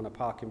 you do want to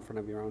park in front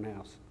of your own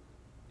house.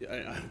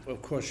 Yeah,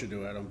 of course you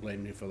do. I don't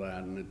blame you for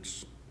that.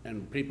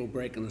 And people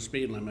breaking the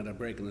speed limit are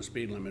breaking the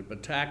speed limit.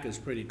 But TAC is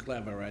pretty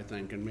clever, I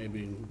think, and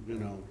maybe, you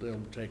know, they'll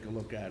take a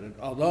look at it.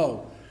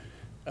 Although,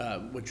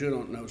 what you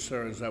don't know,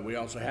 sir, is that we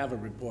also have a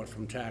report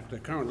from TAC. They're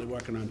currently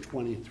working on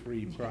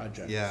 23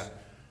 projects. Yeah.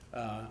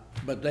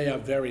 But they are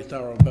very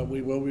thorough, but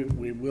we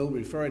will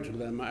refer to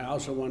them. I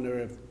also wonder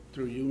if,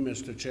 through you,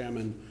 Mr.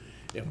 Chairman,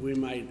 if we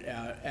might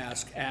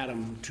ask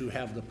Adam to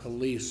have the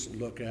police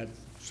look at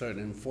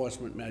certain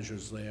enforcement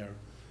measures there.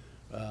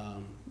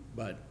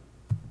 But,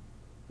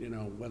 you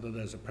know, whether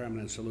there's a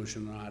permanent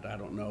solution or not, I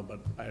don't know, but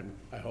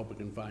I hope we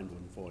can find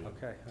one for you.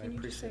 Okay, I Can you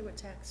just say appreciate it. what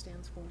TAC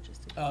stands for,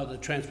 just to... The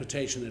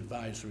Transportation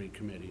Advisory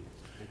Committee.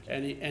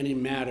 Any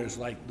matters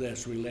like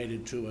this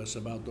related to us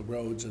about the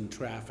roads and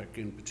traffic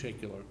in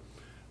particular,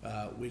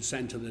 we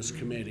send to this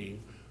committee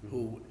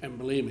who, and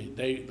believe me,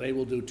 they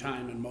will do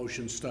time and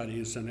motion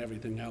studies and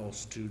everything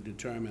else to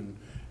determine.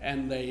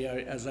 And they,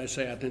 as I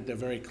say, I think they're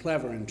very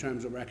clever in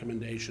terms of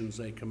recommendations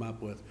they come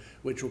up with,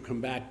 which will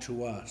come back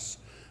to us.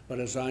 but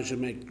as long as you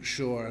make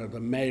sure the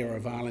mayor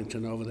of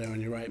Arlington over there,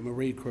 and you're right,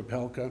 Marie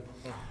Krapelka,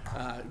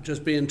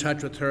 just be in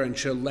touch with her and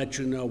she'll let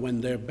you know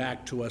when they're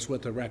back to us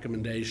with a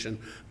recommendation.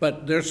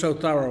 But they're so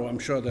thorough, I'm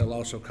sure they'll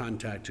also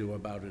contact you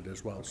about it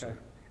as well, sir.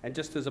 And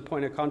just as a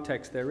point of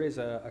context, there is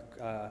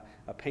a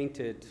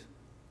painted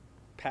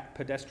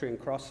pedestrian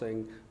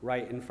crossing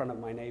right in front of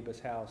my neighbor's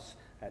house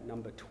at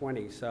number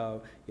 20.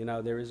 So, you know,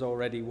 there is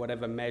already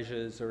whatever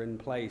measures are in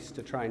place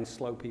to try and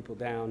slow people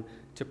down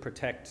to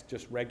protect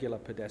just regular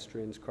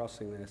pedestrians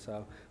crossing there.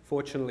 So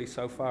fortunately,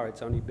 so far,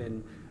 it's only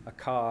been a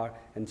car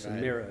and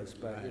some mirrors.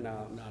 But, you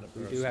know,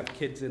 we do have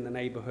kids in the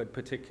neighborhood,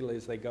 particularly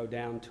as they go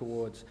down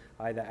towards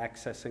either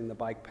accessing the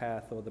bike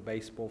path or the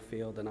baseball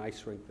field and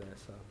ice rink there,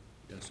 so.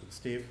 Yes,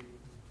 Steve?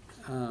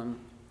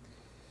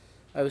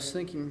 I was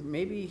thinking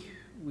maybe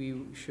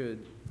we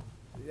should,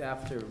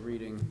 after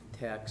reading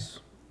tax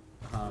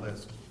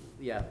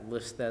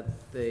list that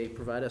they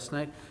provide us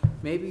tonight,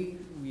 maybe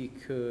we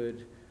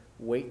could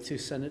wait to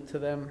send it to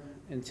them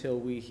until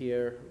we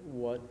hear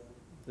what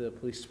the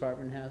police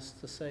department has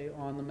to say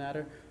on the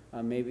matter.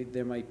 Maybe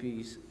there might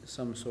be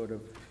some sort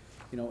of,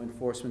 you know,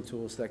 enforcement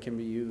tools that can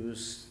be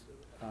used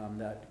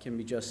that can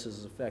be just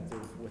as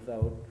effective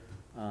without,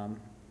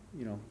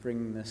 you know,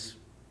 bringing this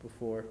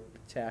before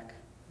TAC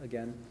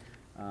again.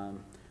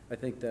 I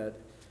think that,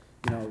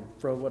 you know,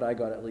 from what I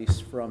got at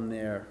least from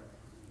their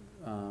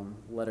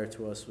letter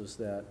to us was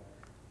that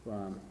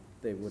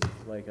they would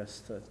like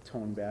us to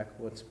tone back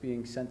what's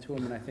being sent to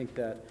them, and I think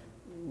that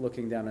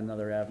looking down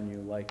another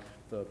avenue like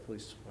the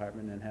police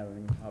department and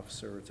having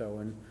Officer Rateau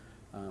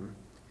and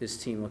his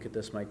team look at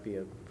this might be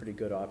a pretty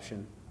good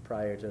option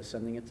prior to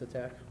sending it to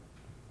TAC.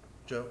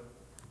 Joe?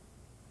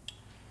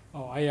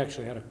 Oh, I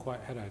actually had a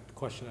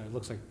question. It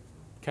looks like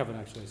Kevin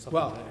actually has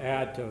something to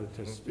add to.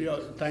 You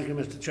know, thank you,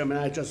 Mr. Chairman.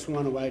 I just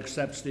want to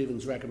accept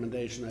Stephen's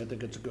recommendation. I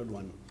think it's a good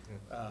one.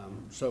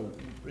 So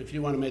if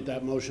you want to make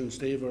that motion,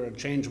 Steve, or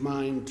change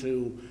mine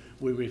to,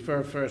 we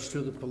refer first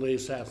to the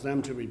police, ask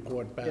them to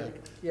report back,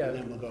 and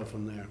then we'll go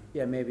from there.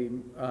 Yeah, maybe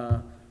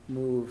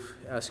move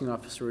asking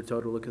Officer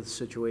Rateau to look at the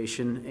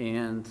situation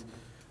and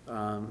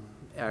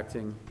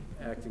acting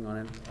on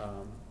it,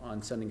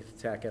 on sending it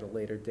to TAC at a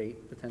later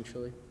date,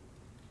 potentially.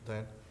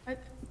 Diane?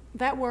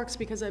 That works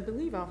because I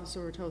believe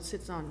Officer Rateau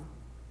sits on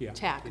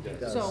TAC.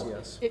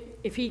 So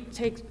if he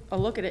takes a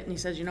look at it and he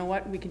says, you know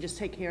what, we can just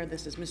take care of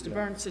this, as Mr.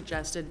 Burns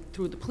suggested,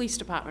 through the police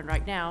department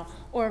right now,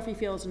 or if he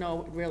feels,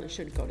 no, it really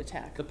should go to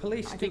TAC. The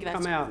police do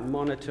come out and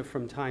monitor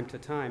from time to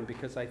time,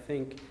 because I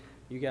think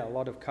you get a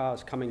lot of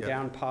cars coming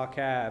down Park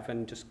Ave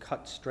and just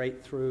cut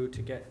straight through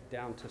to get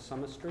down to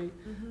Summer Street.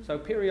 So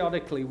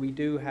periodically we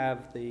do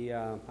have the,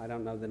 I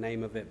don't know the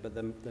name of it, but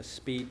the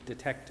speed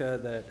detector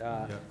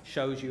that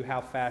shows you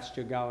how fast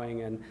you're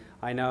going. And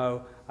I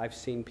know I've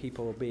seen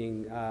people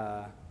being,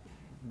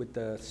 with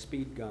the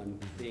speed gun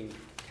being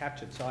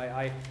captured. So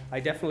I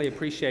definitely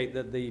appreciate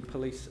that the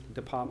police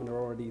department are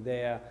already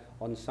there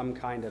on some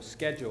kind of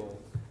schedule,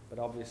 but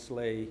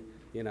obviously,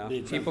 you know,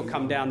 people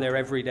come down there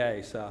every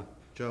day, so.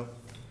 Joe?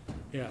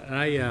 Yeah,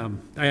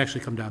 and I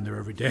actually come down there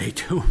every day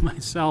too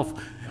myself.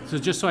 So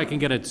just so I can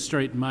get it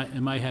straight in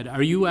my head,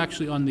 are you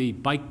actually on the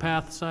bike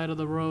path side of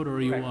the road, or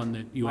are you on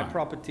the? You My are.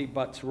 property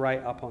butts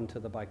right up onto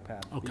the bike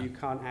path. Okay. You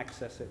can't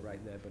access it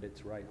right there, but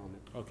it's right on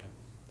it. Okay,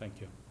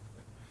 thank you.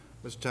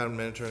 Mr. Town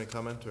Manager, any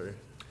comment, or?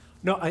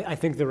 No, I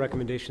think the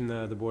recommendation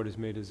the board has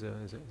made is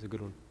a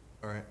good one.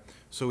 All right.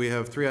 So we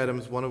have 3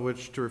 items, 1 of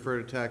which to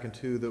refer to TAC and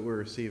 2 that we're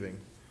receiving.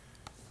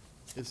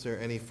 Is there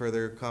any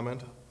further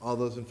comment? All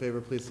those in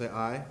favor, please say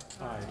aye.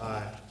 Aye.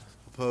 Aye.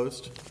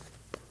 Opposed?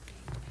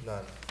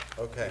 None.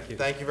 Okay.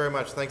 Thank you very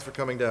much. Thanks for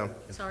coming down.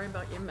 Sorry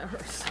about your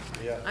mirrors.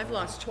 Yeah. I've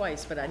lost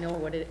twice, but I know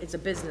what it's a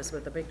business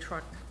with a big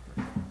truck.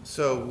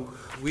 So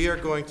we are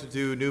going to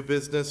do new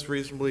business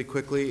reasonably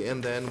quickly,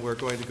 and then we're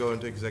going to go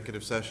into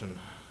executive session.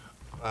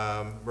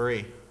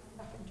 Marie.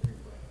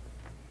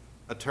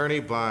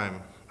 Attorney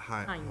Bime.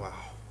 Hi. Wow.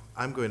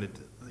 I'm going to,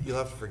 you'll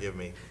have to forgive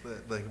me,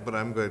 but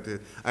I'm going to,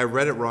 I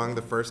read it wrong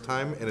the first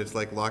time, and it's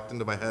like locked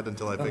into my head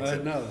until I fix it.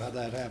 I know how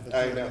that happens.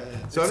 I know. So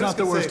It's I'm not just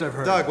the gonna worst say, I've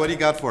heard. Doug, what do you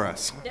got for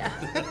us?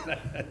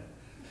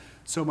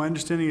 So my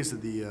understanding is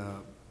that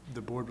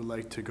the board would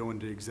like to go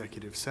into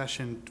executive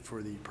session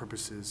for the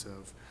purposes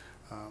of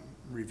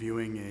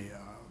reviewing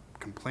a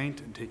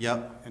complaint and taking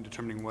and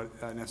determining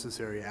what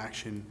necessary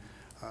action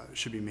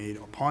should be made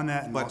upon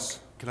that. And But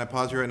can I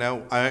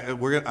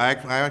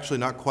I actually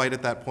not quite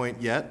at that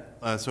point yet.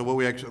 So what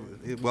we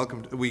actually,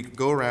 we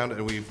go around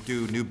and we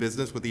do new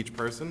business with each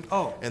person.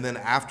 Oh. And then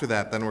after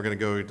that, then we're going to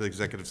go into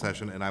executive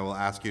session, and I will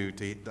ask you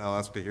to, I'll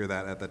ask to hear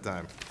that at that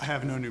time. I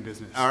have no new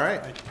business. All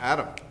right,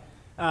 Adam.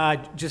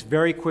 Just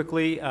very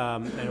quickly, I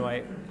know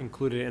I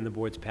included it in the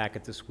board's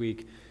packet this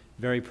week.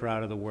 Very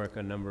proud of the work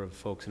a number of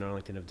folks in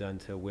Arlington have done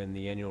to win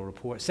the annual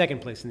report,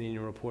 second place in the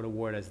annual report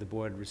award, as the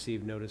board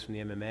received notice from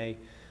the MMA.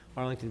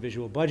 Arlington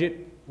Visual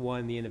Budget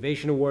won the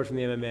Innovation Award from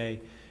the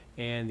MMA,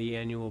 and the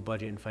annual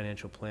budget and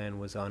financial plan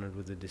was honored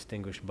with the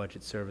Distinguished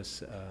Budget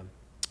Service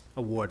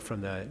Award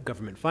from the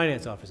Government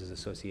Finance Officers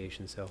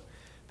Association. So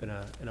been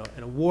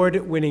an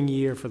award-winning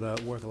year for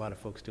the work a lot of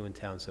folks do in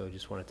town, so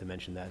just wanted to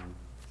mention that and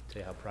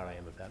tell you how proud I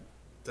am of that.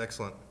 It's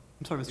excellent.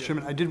 I'm sorry, Mr.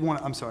 Chairman, I did want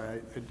to add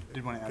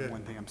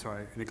one thing, I'm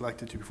sorry, I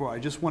neglected to before. I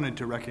just wanted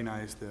to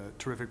recognize the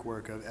terrific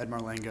work of Ed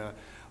Marlenga,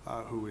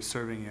 who is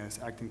serving as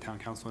acting town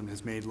council and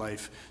has made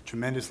life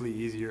tremendously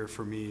easier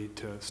for me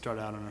to start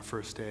out on a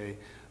first day.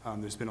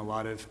 There's been a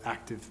lot of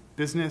active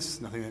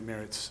business, nothing that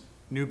merits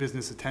new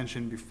business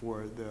attention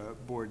before the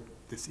board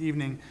this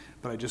evening,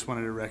 but I just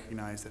wanted to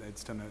recognize that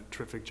Ed's done a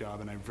terrific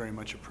job, and I very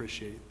much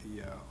appreciate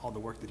all the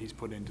work that he's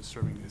put into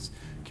serving this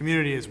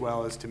community as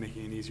well as to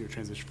making an easier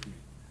transition for me.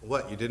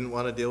 What, you didn't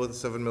want to deal with a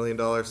 $7 million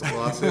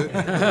lawsuit?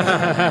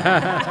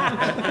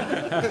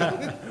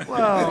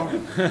 Well,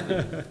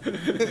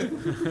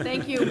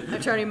 Thank you,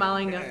 Attorney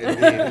Malinga.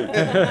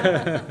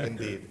 Indeed.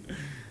 Indeed.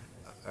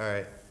 All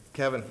right,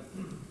 Kevin.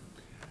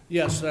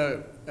 Yes,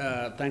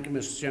 thank you,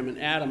 Mr. Chairman.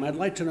 Adam, I'd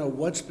like to know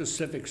what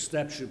specific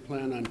steps you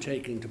plan on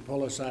taking to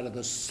pull us out of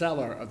the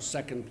cellar of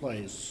second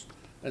place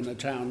in the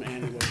town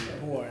annual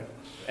report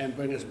and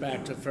bring us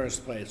back to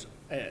first place.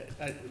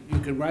 You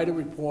can write a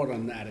report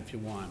on that if you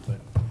want, but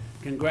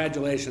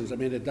congratulations. I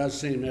mean, it does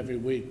seem every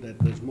week that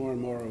there's more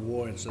and more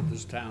awards that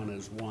this town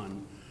has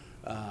won,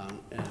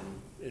 and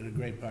in a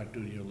great part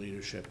due to your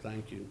leadership.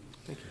 Thank you.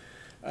 Thank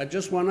you.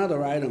 Just one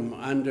other item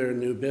under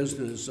new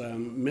business.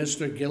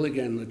 Mr.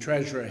 Gilligan, the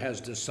treasurer,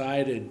 has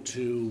decided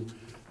to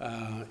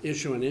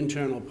issue an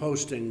internal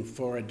posting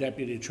for a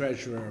deputy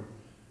treasurer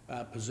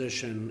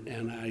position,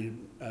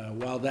 and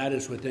while that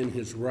is within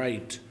his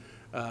right,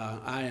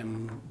 I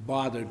am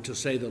bothered, to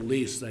say the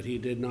least, that he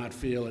did not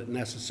feel it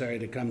necessary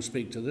to come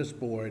speak to this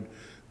board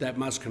that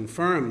must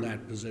confirm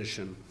that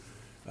position.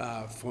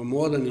 For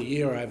more than a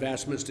year, I've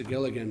asked Mr.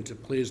 Gilligan to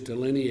please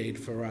delineate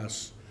for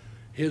us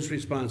his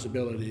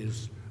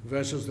responsibilities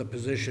versus the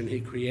position he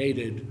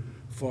created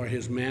for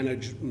his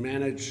manager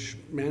analysis,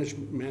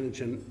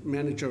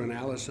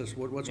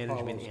 what's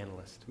Management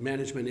analyst.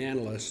 Management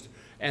analyst,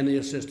 and the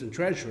assistant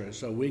treasurer,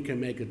 so we can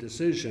make a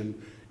decision,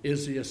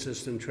 is the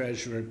assistant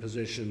treasurer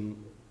position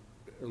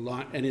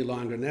any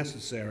longer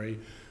necessary,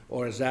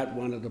 or is that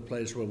one of the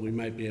places where we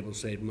might be able to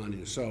save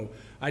money? So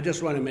I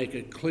just want to make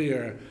it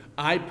clear,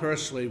 I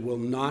personally will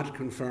not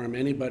confirm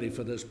anybody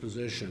for this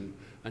position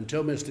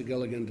until Mr.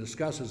 Gilligan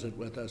discusses it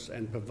with us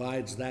and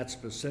provides that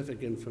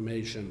specific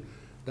information.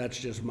 That's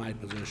just my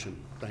position.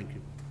 Thank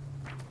you.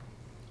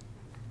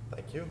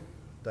 Thank you.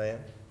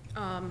 Diane?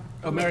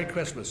 Merry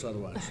Christmas,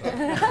 otherwise.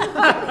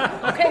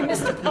 Okay,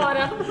 Mr.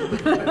 Potter.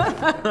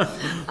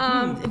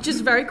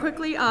 Just very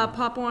quickly,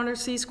 Pop Warner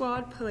C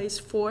Squad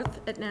placed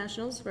 4th at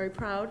Nationals, very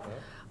proud.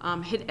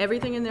 Hit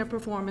everything in their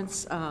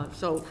performance,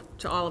 so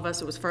to all of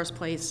us it was first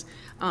place,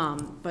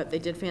 but they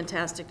did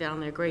fantastic down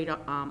there, great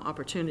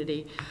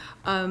opportunity.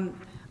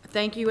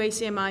 Thank you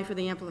ACMi for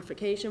the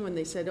amplification when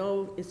they said,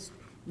 oh, it's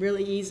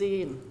really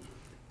easy, and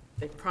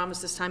they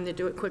promised this time they'd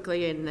do it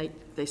quickly, and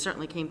they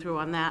certainly came through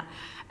on that.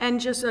 And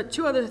just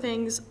 2 other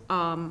things.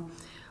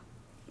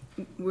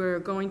 We're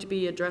going to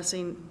be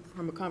addressing,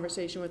 from a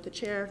conversation with the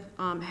chair,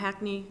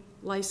 Hackney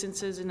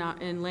licenses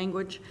in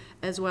language,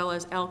 as well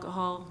as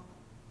alcohol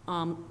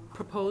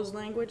proposed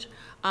language.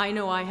 I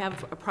know I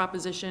have a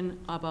proposition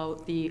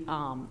about the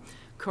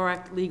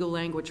correct legal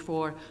language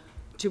for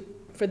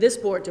this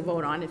board to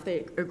vote on. If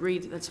they agree,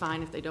 that's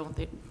fine. If they don't,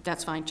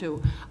 that's fine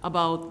too.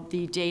 About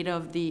the date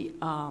of the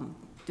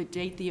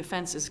date the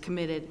offense is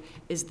committed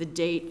is the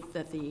date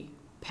that the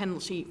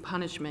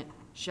punishment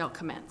shall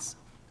commence.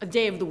 A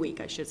day of the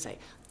week, I should say.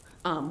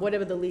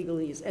 Whatever the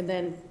legalese, and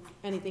then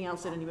anything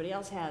else that anybody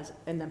else has,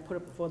 and then put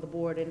it before the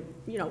board, and,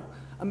 you know,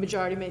 a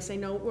majority may say,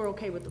 no, we're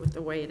okay with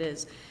the way it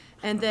is.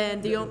 And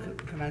then the only...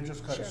 Can I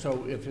just cut? Sure.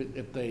 So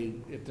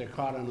if they're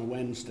caught on a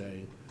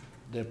Wednesday,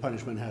 their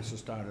punishment has to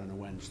start on a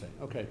Wednesday.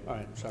 Okay, all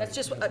right, sorry. That's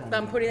just,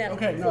 I'm putting that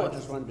okay, no, I forth.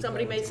 just wanted to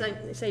Somebody may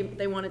say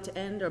they want it to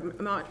end, or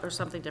not, or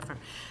something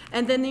different.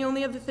 And then the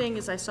only other thing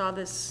is, I saw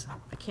this,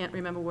 I can't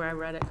remember where I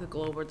read it, the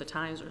Globe or the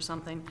Times or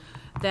something,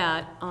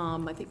 that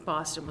I think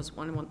Boston was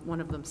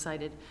one of them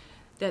cited,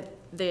 that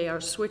they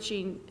are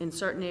switching in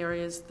certain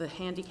areas the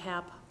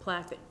handicap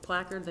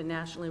placard, the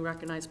nationally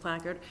recognized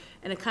placard,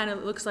 and it kind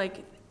of looks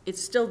like it's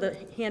still the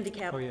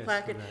handicap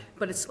placard,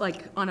 but it's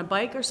like on a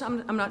bike or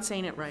something. I'm not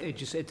saying it right.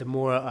 It's a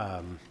more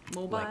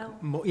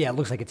mobile. yeah, it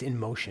looks like it's in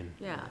motion.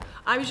 Yeah,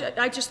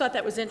 I just thought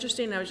that was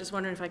interesting. I was just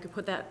wondering if I could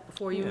put that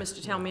before you,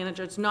 Mr. Town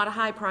Manager. It's not a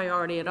high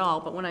priority at all,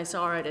 but when I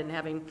saw it and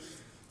having,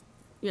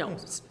 you know,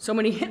 so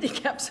many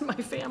handicaps in my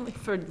family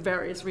for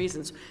various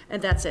reasons, and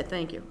that's it.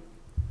 Thank you.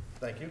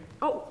 Thank you.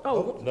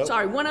 No.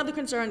 Sorry. One other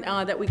concern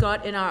that we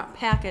got in our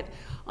packet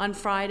on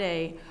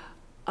Friday.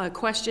 A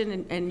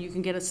question, and you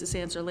can get us this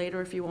answer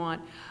later if you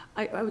want.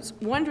 I was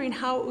wondering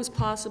how it was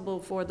possible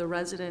for the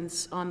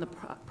residents on the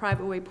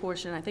private way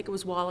portion, I think it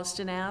was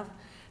Wollaston Ave,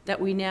 that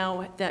we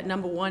now, that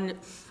number one,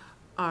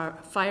 our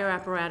fire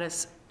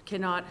apparatus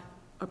cannot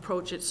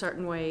approach it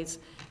certain ways,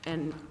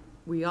 and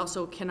we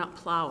also cannot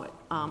plow it.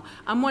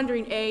 I'm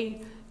wondering,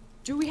 A,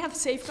 do we have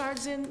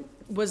safeguards in?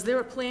 Was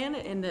there a plan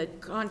and the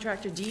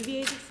contractor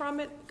deviated from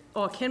it?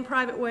 or can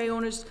private way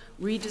owners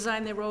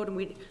redesign their road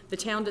and the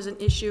town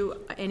doesn't issue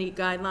any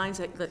guidelines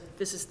that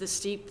this is the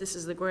steep, this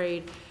is the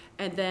grade?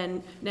 And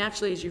then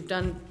naturally, as you've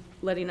done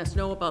letting us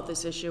know about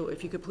this issue,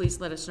 if you could please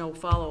let us know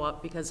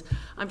follow-up, because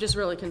I'm just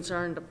really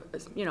concerned,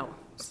 you know,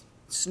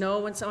 snow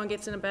when someone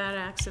gets in a bad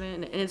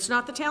accident, and it's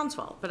not the town's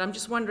fault, but I'm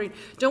just wondering,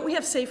 don't we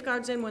have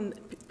safeguards in when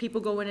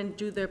people go in and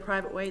do their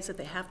private ways that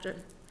they have to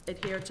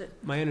adhere to?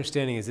 My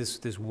understanding is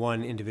this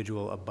one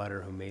individual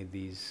abutter who made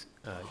these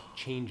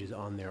changes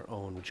on their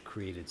own, which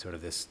created sort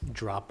of this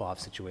drop-off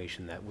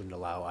situation that wouldn't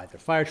allow either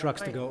fire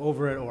trucks to Right. go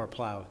over it or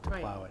plow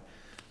Right.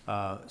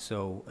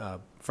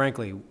 it.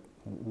 Frankly,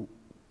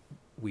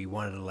 we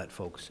wanted to let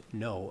folks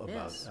know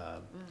about Yes.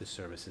 the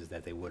services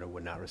that they would or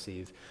would not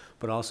receive,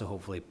 but also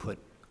hopefully put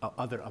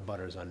other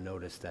abutters on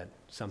notice that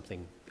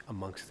something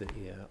amongst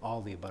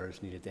all the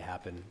abutters needed to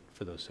happen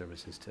for those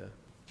services to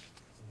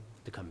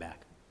come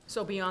back.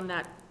 So beyond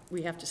that,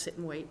 we have to sit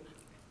and wait?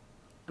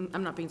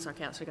 I'm not being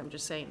sarcastic, I'm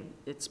just saying,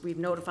 we've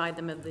notified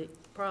them of the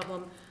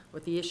problem,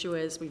 what the issue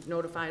is, we've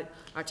notified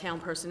our town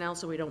personnel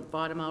so we don't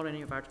bottom out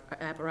any of our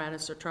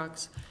apparatus or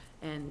trucks,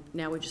 and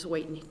now we just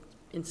wait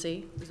and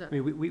see? Is that? I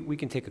mean, we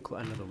can take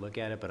another look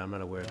at it, but I'm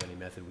not aware of any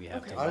method we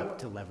have Okay.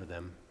 to lever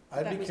them.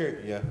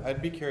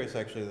 I'd be curious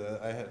actually,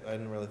 that I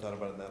hadn't really thought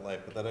about it in that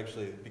light, but that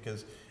actually,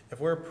 because if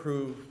we're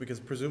approved, because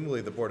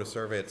presumably the Board of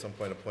Survey at some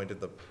point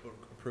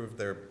approved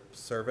their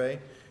survey,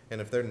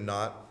 and if they're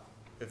not,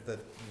 if the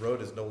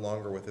road is no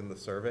longer within the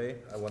survey,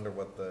 I wonder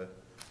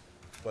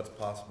what's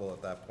possible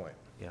at that point.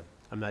 Yeah,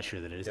 I'm not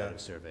sure that it is Yeah. out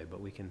of survey, but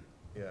we can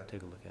Yeah.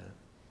 take a look at it.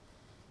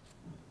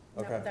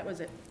 Okay. That was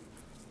it.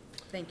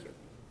 Thank you.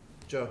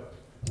 Joe?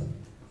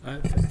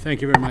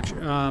 Thank you very much.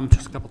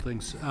 Just a couple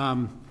things.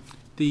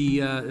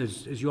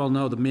 As you all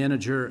know, the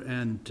manager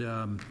and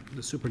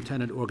the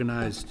superintendent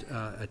organized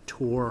a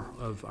tour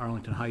of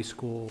Arlington High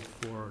School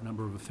for a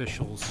number of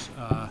officials.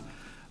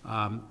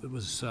 It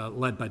was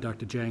led by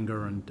Dr.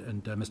 Janger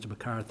and Mr.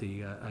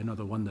 McCarthy. I know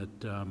the one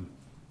that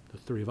the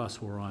three of us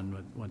were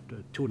on went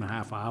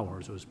 2.5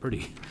 hours. It was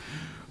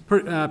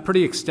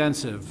pretty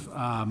extensive.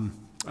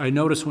 I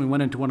noticed when we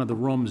went into one of the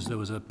rooms, there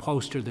was a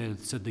poster that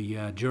said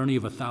the journey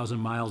of 1,000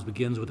 miles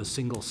begins with a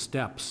single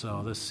step.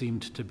 So this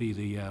seemed to be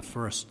the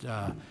first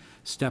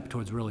step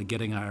towards really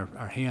getting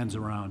our hands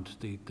around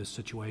the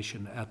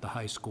situation at the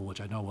high school, which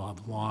I know we'll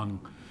have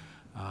long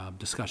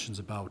discussions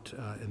about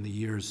in the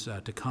years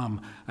to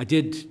come. I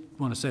did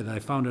want to say that I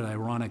found it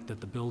ironic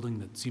that the building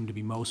that seemed to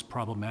be most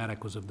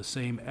problematic was of the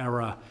same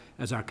era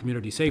as our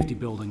community safety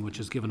building, which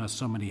has given us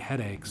so many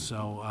headaches.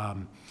 So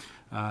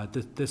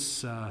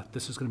this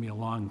is going to be a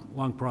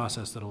long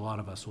process that a lot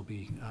of us will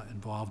be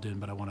involved in,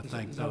 but I want to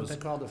thank Is that what those. they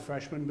call the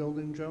freshman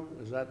building, Joe?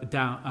 Is that the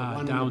Downs one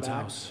in the back?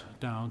 House,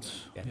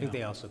 Downs. Yeah, I think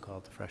they also call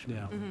it the freshman.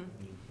 Yeah,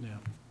 yeah.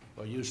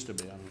 Or used to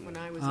be, I don't know. When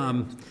I was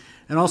there.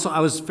 And also, I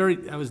was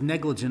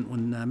negligent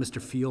when Mr.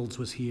 Fields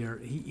was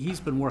here. He's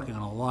been working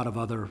on a lot of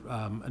other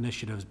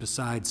initiatives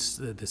besides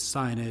the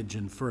signage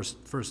and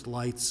first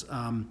lights.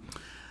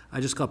 I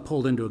just got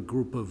pulled into a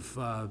group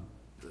of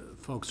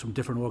folks from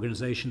different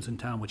organizations in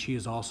town, which he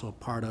is also a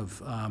part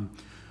of,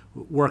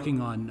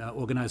 working on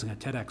organizing a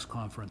TEDx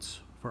conference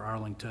for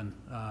Arlington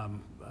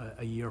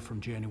a year from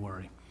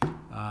January.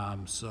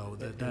 So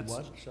that's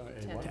What? Sorry,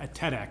 what? a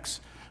TEDx.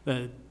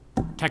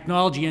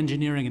 Technology,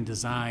 engineering, and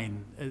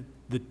design.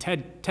 The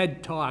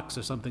TED Talks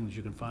are something that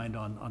you can find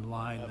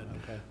online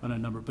on a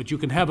number, but you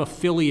can have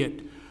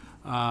affiliate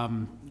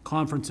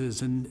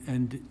conferences,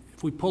 and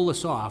if we pull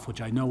this off, which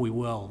I know we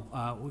will,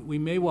 we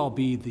may well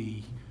be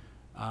the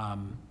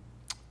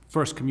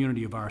first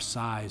community of our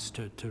size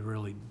to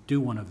really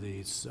do one of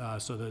these.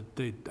 So that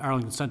the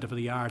Arlington Center for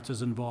the Arts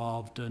is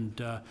involved,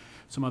 and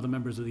some other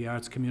members of the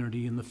arts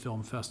community in the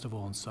film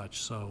festival and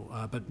such. So,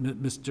 but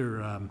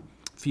Mr.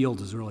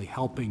 Field is really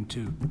helping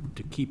to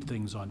keep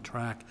things on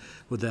track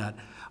with that.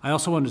 I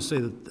also wanted to say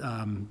that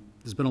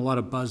there's been a lot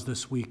of buzz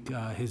this week.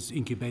 His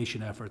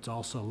incubation efforts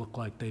also look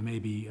like they may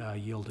be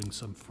yielding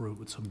some fruit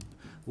with some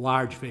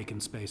large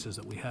vacant spaces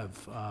that we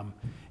have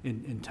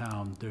in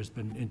town. There's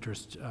been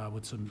interest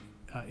with some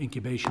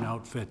incubation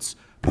outfits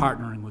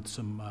partnering with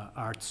some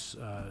arts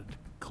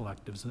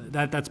collectives.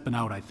 That's been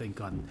out, I think,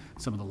 on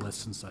some of the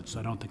lists and such, so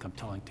I don't think I'm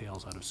telling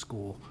tales out of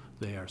school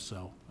there.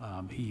 So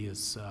he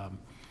is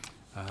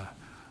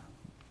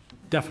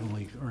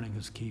definitely earning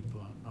his keep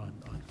on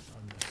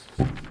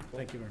this.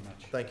 Thank you very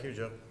much. Thank you,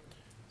 Joe.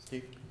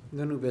 Steve?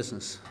 No new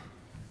business.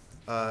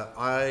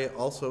 I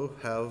also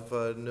have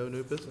no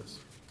new business.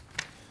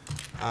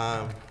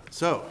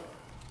 So,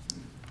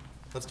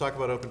 let's talk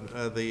about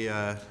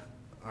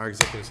our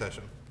executive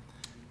session.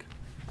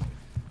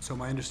 So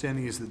my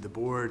understanding is that the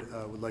board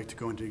would like to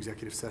go into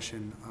executive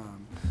session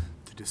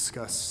to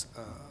discuss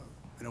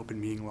an open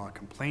meeting law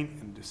complaint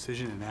and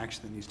decision and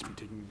action that needs to be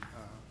taken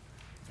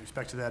with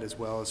respect to that, as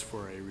well as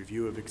for a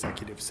review of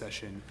executive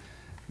session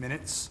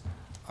minutes.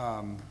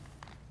 There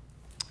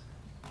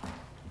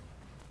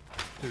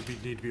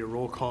would need to be a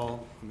roll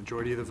call, a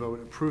majority of the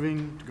vote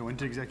approving to go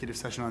into executive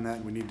session on that,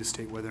 and we need to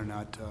state whether or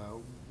not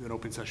an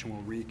open session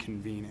will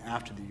reconvene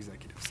after the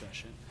executive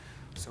session.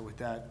 So with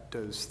that,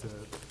 does the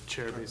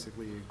chair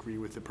basically agree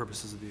with the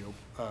purposes of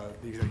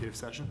the executive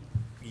session?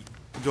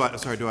 Do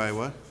I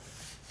what?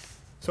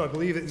 So I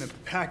believe in the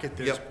packet,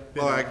 there's Yep,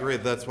 been oh, a- I agree,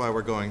 that's why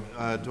we're going.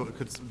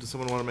 Does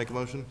someone want to make a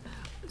motion?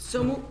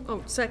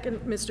 So, second,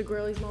 Mr.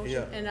 Gurley's motion.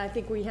 Yeah. And I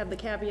think we have the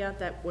caveat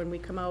that when we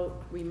come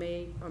out, we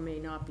may or may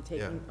not be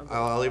Yeah, taking a vote.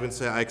 I'll even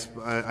say, I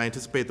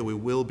anticipate that we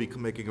will be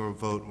making a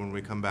vote when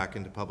we come back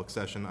into public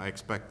session. I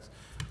expect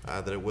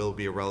that it will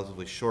be a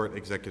relatively short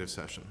executive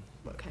session.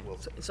 But Okay, we'll-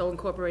 so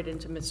incorporate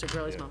into Mr.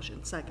 Gurley's Yeah.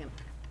 motion. Second.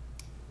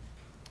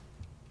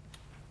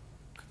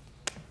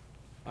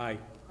 Aye.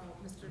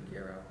 Mr.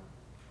 Giro.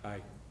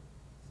 Aye.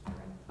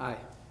 Aye.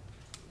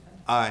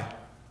 Aye.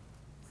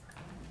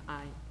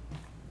 Aye.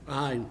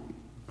 Aye.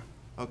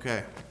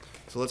 Okay,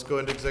 so let's go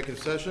into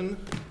executive session.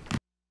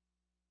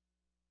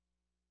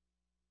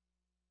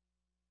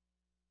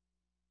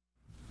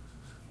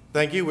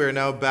 Thank you. We're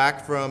now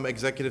back from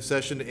executive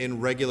session in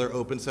regular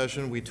open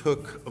session. We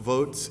took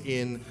votes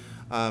in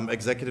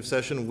executive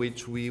session,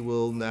 which we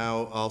will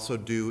now also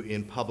do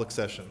in public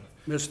session.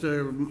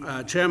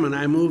 Mr. Chairman,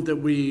 I move that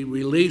we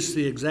release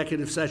the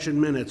executive session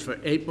minutes for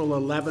April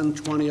 11,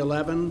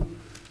 2011,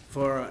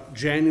 for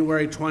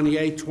January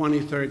 28,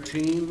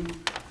 2013,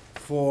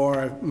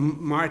 for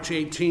March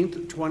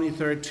 18,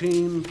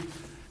 2013,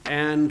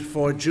 and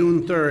for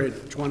June 3,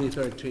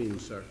 2013,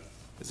 sir.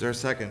 Is there a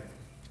second?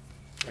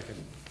 Second.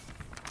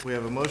 We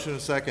have a motion and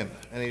a second.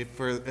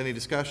 Any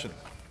discussion?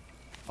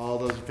 All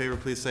those in favor,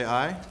 please say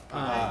aye.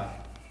 Aye.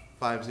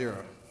 5-0.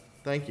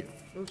 Thank you.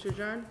 Move to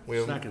adjourn? We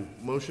have Second.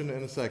 a motion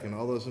and a second.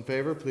 All those in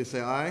favor, please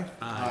say aye.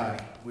 Aye.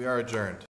 We are adjourned.